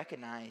just need to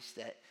recognize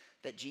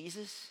that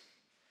Jesus,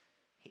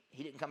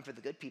 he didn't come for the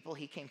good people.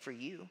 He came for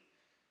you.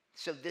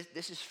 So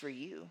this is for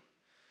you.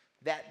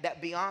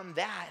 That beyond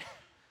that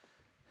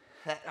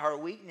our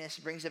weakness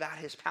brings about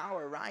his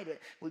power, right?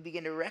 We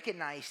begin to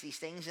recognize these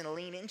things and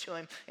lean into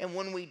him. And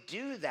when we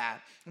do that,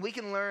 we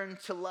can learn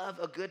to love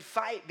a good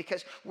fight,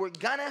 because we're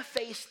going to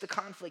face the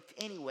conflict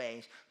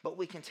anyways, but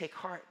we can take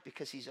heart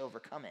because he's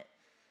overcome it.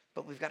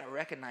 But we've got to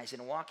recognize it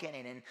and walk in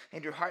it.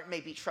 And your heart may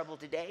be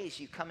troubled today as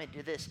you come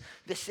into this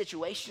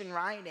situation,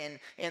 right?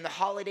 And the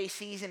holiday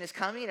season is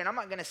coming. And I'm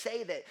not going to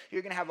say that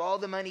you're going to have all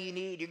the money you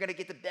need. You're going to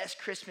get the best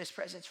Christmas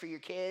presents for your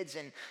kids.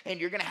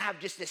 And you're going to have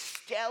just a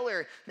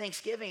stellar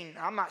Thanksgiving.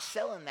 I'm not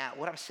selling that.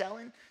 What I'm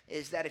selling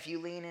is that if you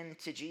lean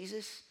into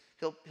Jesus,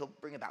 he'll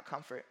bring about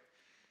comfort.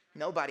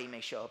 Nobody may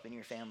show up in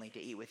your family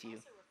to eat with you.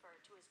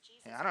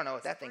 And I don't know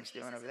what that thing's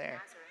doing over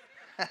there.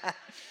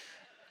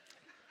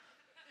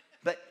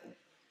 But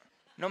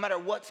no matter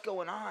what's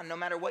going on, no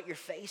matter what you're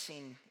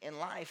facing in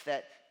life,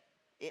 that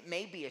it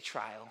may be a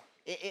trial.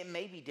 It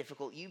may be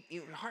difficult.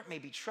 Your heart may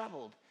be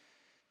troubled.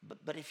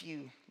 But if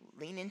you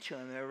lean into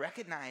him and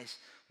recognize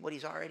what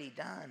he's already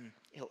done,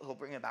 he'll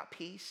bring about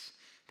peace.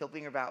 He'll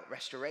bring about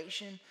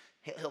restoration.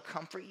 He'll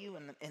comfort you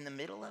in the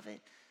middle of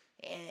it.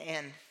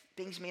 And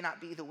things may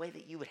not be the way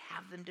that you would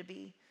have them to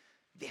be.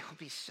 They'll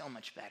be so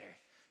much better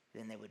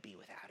than they would be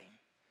without him.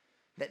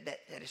 That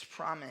his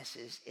promise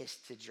is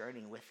to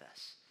journey with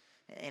us.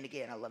 And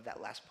again, I love that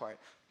last part.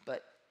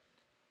 But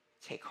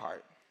take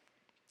heart,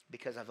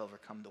 because I've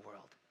overcome the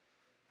world.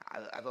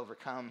 I've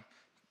overcome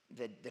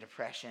the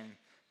depression,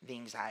 the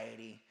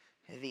anxiety,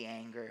 the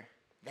anger.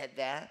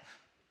 That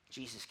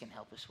Jesus can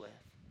help us with.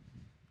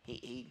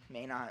 He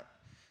may not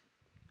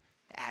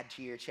add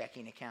to your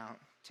checking account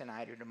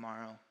tonight or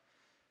tomorrow,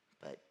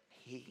 but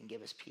he can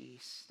give us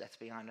peace that's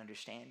beyond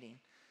understanding.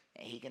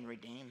 And he can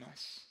redeem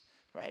us,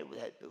 right?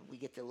 That we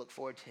get to look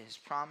forward to his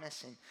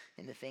promise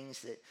and the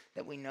things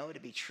that we know to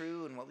be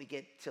true and what we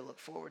get to look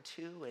forward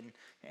to.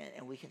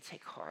 And we can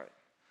take heart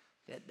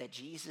that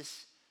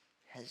Jesus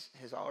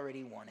has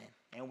already won it.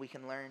 And we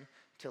can learn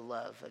to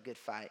love a good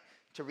fight.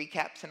 To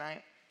recap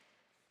tonight,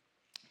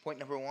 point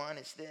number 1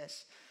 is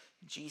this.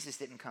 Jesus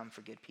didn't come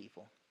for good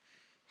people.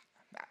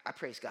 I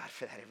praise God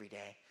for that every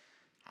day.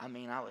 I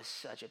mean, I was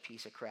such a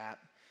piece of crap.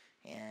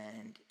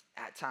 And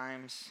at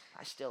times,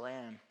 I still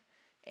am.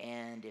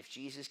 And if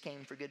Jesus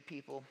came for good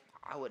people,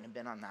 I wouldn't have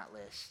been on that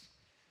list.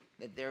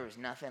 That there was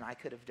nothing I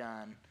could have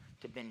done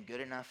to have been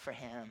good enough for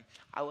him.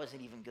 I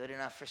wasn't even good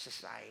enough for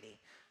society.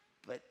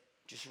 But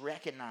just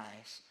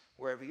recognize,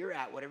 wherever you're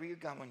at, whatever you're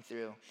going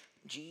through,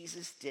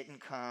 Jesus didn't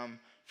come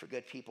for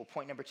good people.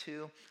 Point number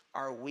 2,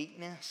 our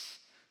weakness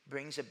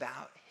brings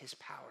about his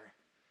power.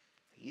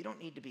 You don't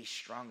need to be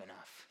strong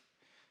enough.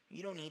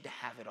 You don't need to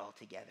have it all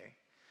together.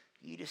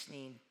 You just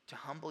need to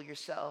humble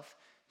yourself,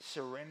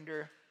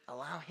 surrender,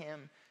 allow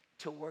him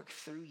to work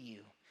through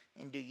you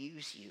and to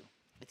use you.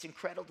 It's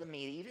incredible to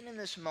me, even in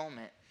this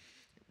moment,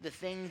 the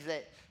things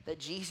that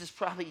Jesus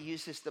probably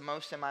uses the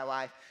most in my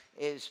life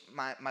is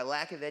my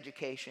lack of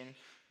education,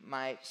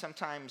 my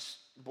sometimes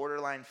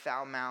borderline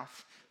foul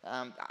mouth.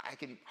 I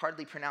can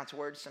hardly pronounce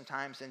words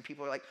sometimes, and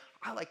people are like,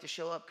 I like to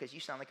show up because you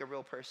sound like a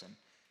real person.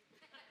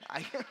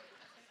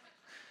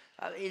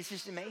 It's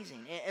just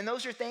amazing. And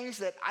those are things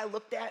that I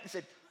looked at and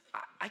said,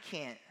 I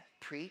can't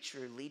preach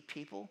or lead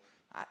people.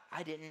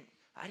 I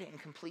didn't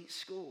complete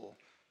school.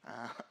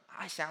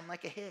 I sound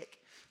like a hick.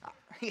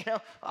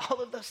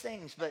 All of those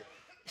things. But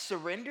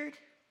surrendered,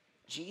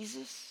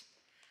 Jesus,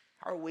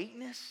 our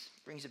weakness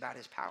brings about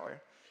his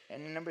power.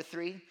 And then number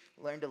 3,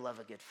 learn to love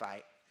a good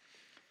fight.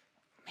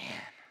 Man,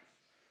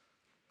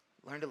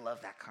 learn to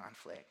love that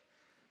conflict.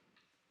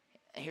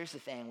 And here's the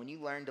thing, when you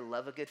learn to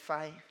love a good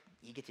fight,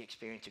 you get to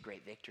experience a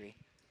great victory.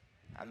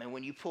 I mean,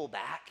 when you pull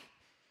back,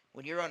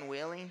 when you're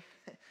unwilling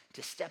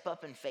to step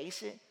up and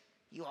face it,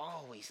 you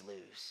always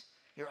lose.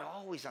 You're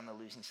always on the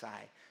losing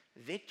side.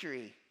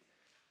 Victory,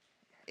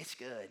 it's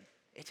good.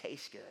 It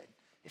tastes good.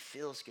 It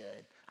feels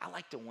good. I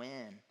like to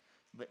win.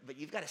 But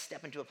you've got to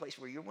step into a place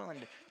where you're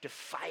willing to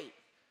fight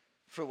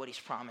for what he's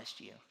promised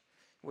you,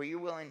 where you're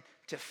willing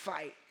to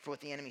fight for what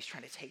the enemy's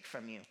trying to take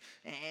from you,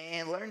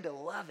 and learn to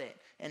love it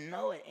and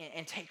know it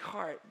and take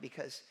heart,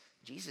 because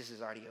Jesus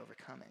has already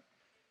overcome it.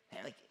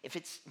 And like, if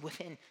it's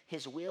within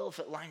his will, if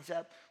it lines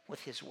up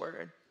with his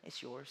word,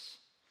 it's yours.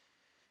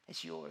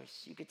 It's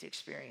yours. You get to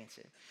experience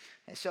it.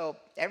 And so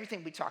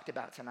everything we talked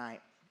about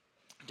tonight,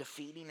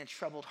 defeating a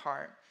troubled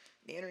heart,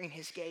 entering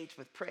his gates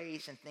with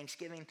praise and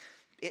thanksgiving,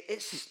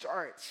 it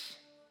starts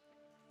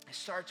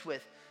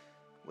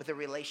with a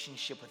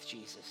relationship with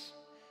Jesus.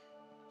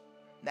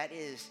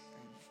 That's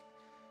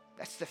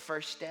the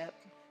first step.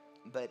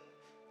 But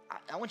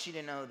I want you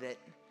to know that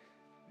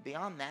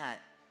beyond that,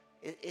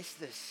 it's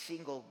the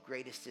single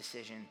greatest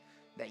decision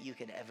that you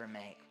could ever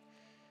make.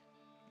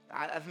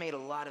 I've made a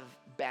lot of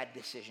bad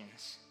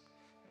decisions.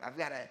 I've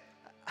got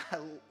a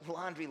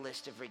laundry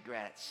list of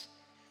regrets.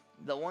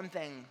 The one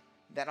thing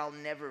that I'll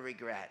never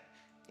regret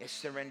is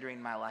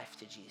surrendering my life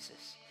to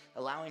Jesus,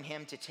 allowing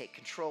him to take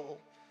control,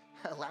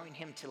 allowing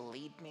him to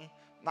lead me,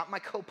 not my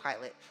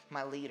co-pilot,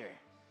 my leader.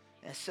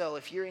 And so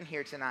if you're in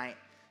here tonight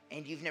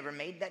and you've never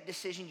made that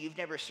decision, you've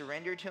never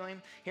surrendered to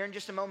him, here in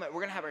just a moment, we're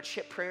going to have our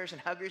chip prayers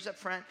and huggers up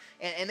front,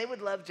 and they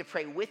would love to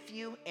pray with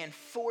you and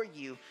for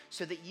you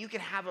so that you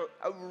can have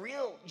a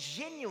real,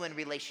 genuine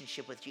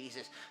relationship with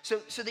Jesus, so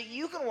that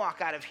you can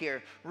walk out of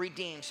here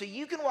redeemed, so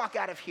you can walk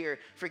out of here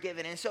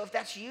forgiven. And so if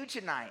that's you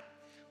tonight,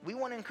 we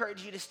want to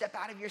encourage you to step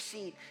out of your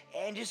seat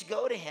and just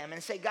go to him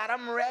and say, God,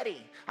 I'm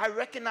ready. I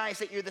recognize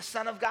that you're the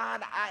Son of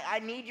God. I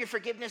need your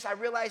forgiveness. I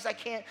realize I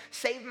can't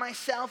save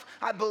myself.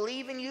 I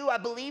believe in you. I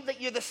believe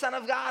that you're the Son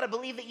of God. I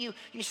believe that you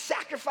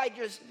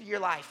sacrificed your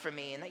life for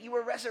me and that you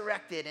were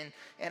resurrected,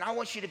 and I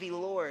want you to be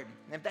Lord.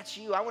 And if that's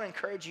you, I want to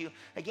encourage you,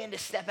 again, to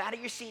step out of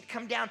your seat,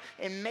 come down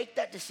and make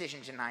that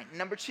decision tonight.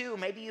 Number 2,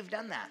 maybe you've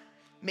done that.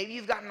 Maybe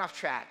you've gotten off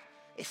track.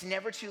 It's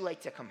never too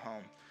late to come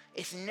home.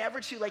 It's never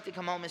too late to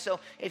come home. And so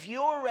if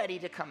you're ready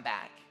to come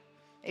back,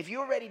 if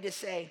you're ready to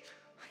say,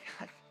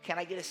 can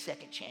I get a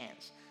second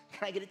chance?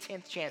 Can I get a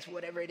 10th chance?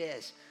 Whatever it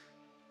is,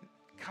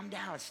 come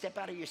down, step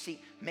out of your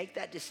seat, make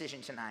that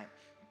decision tonight.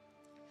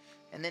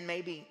 And then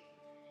maybe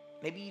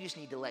you just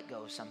need to let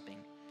go of something.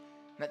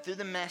 That through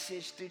the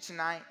message, through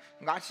tonight,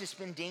 God's just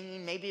been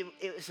dinging. Maybe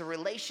it was a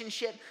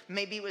relationship.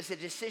 Maybe it was a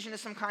decision of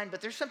some kind,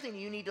 but there's something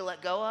you need to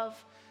let go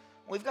of.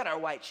 We've got our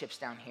white chips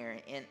down here,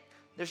 and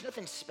there's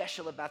nothing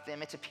special about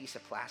them. It's a piece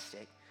of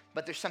plastic.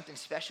 But there's something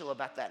special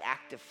about that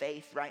act of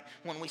faith, right?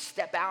 When we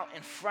step out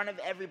in front of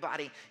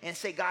everybody and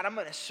say, God, I'm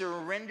going to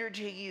surrender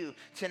to you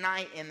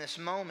tonight in this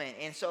moment.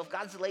 And so if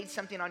God's laid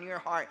something on your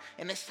heart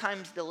and it's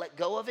time to let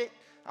go of it,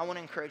 I want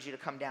to encourage you to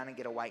come down and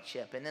get a white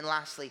chip. And then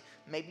lastly,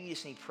 maybe you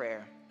just need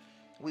prayer.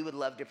 We would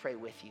love to pray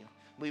with you.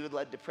 We would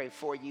love to pray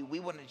for you. We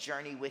want to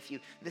journey with you.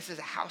 This is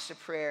a house of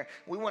prayer.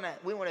 We want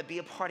to be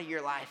a part of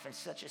your life in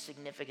such a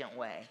significant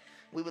way.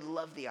 We would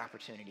love the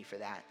opportunity for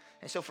that.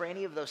 And so for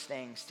any of those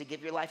things, to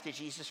give your life to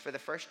Jesus for the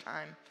first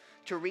time,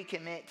 to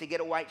recommit, to get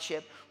a white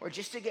chip, or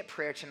just to get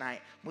prayer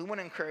tonight, we want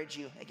to encourage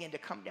you, again, to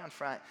come down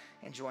front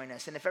and join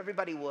us. And if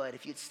everybody would,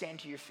 if you'd stand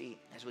to your feet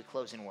as we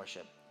close in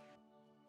worship.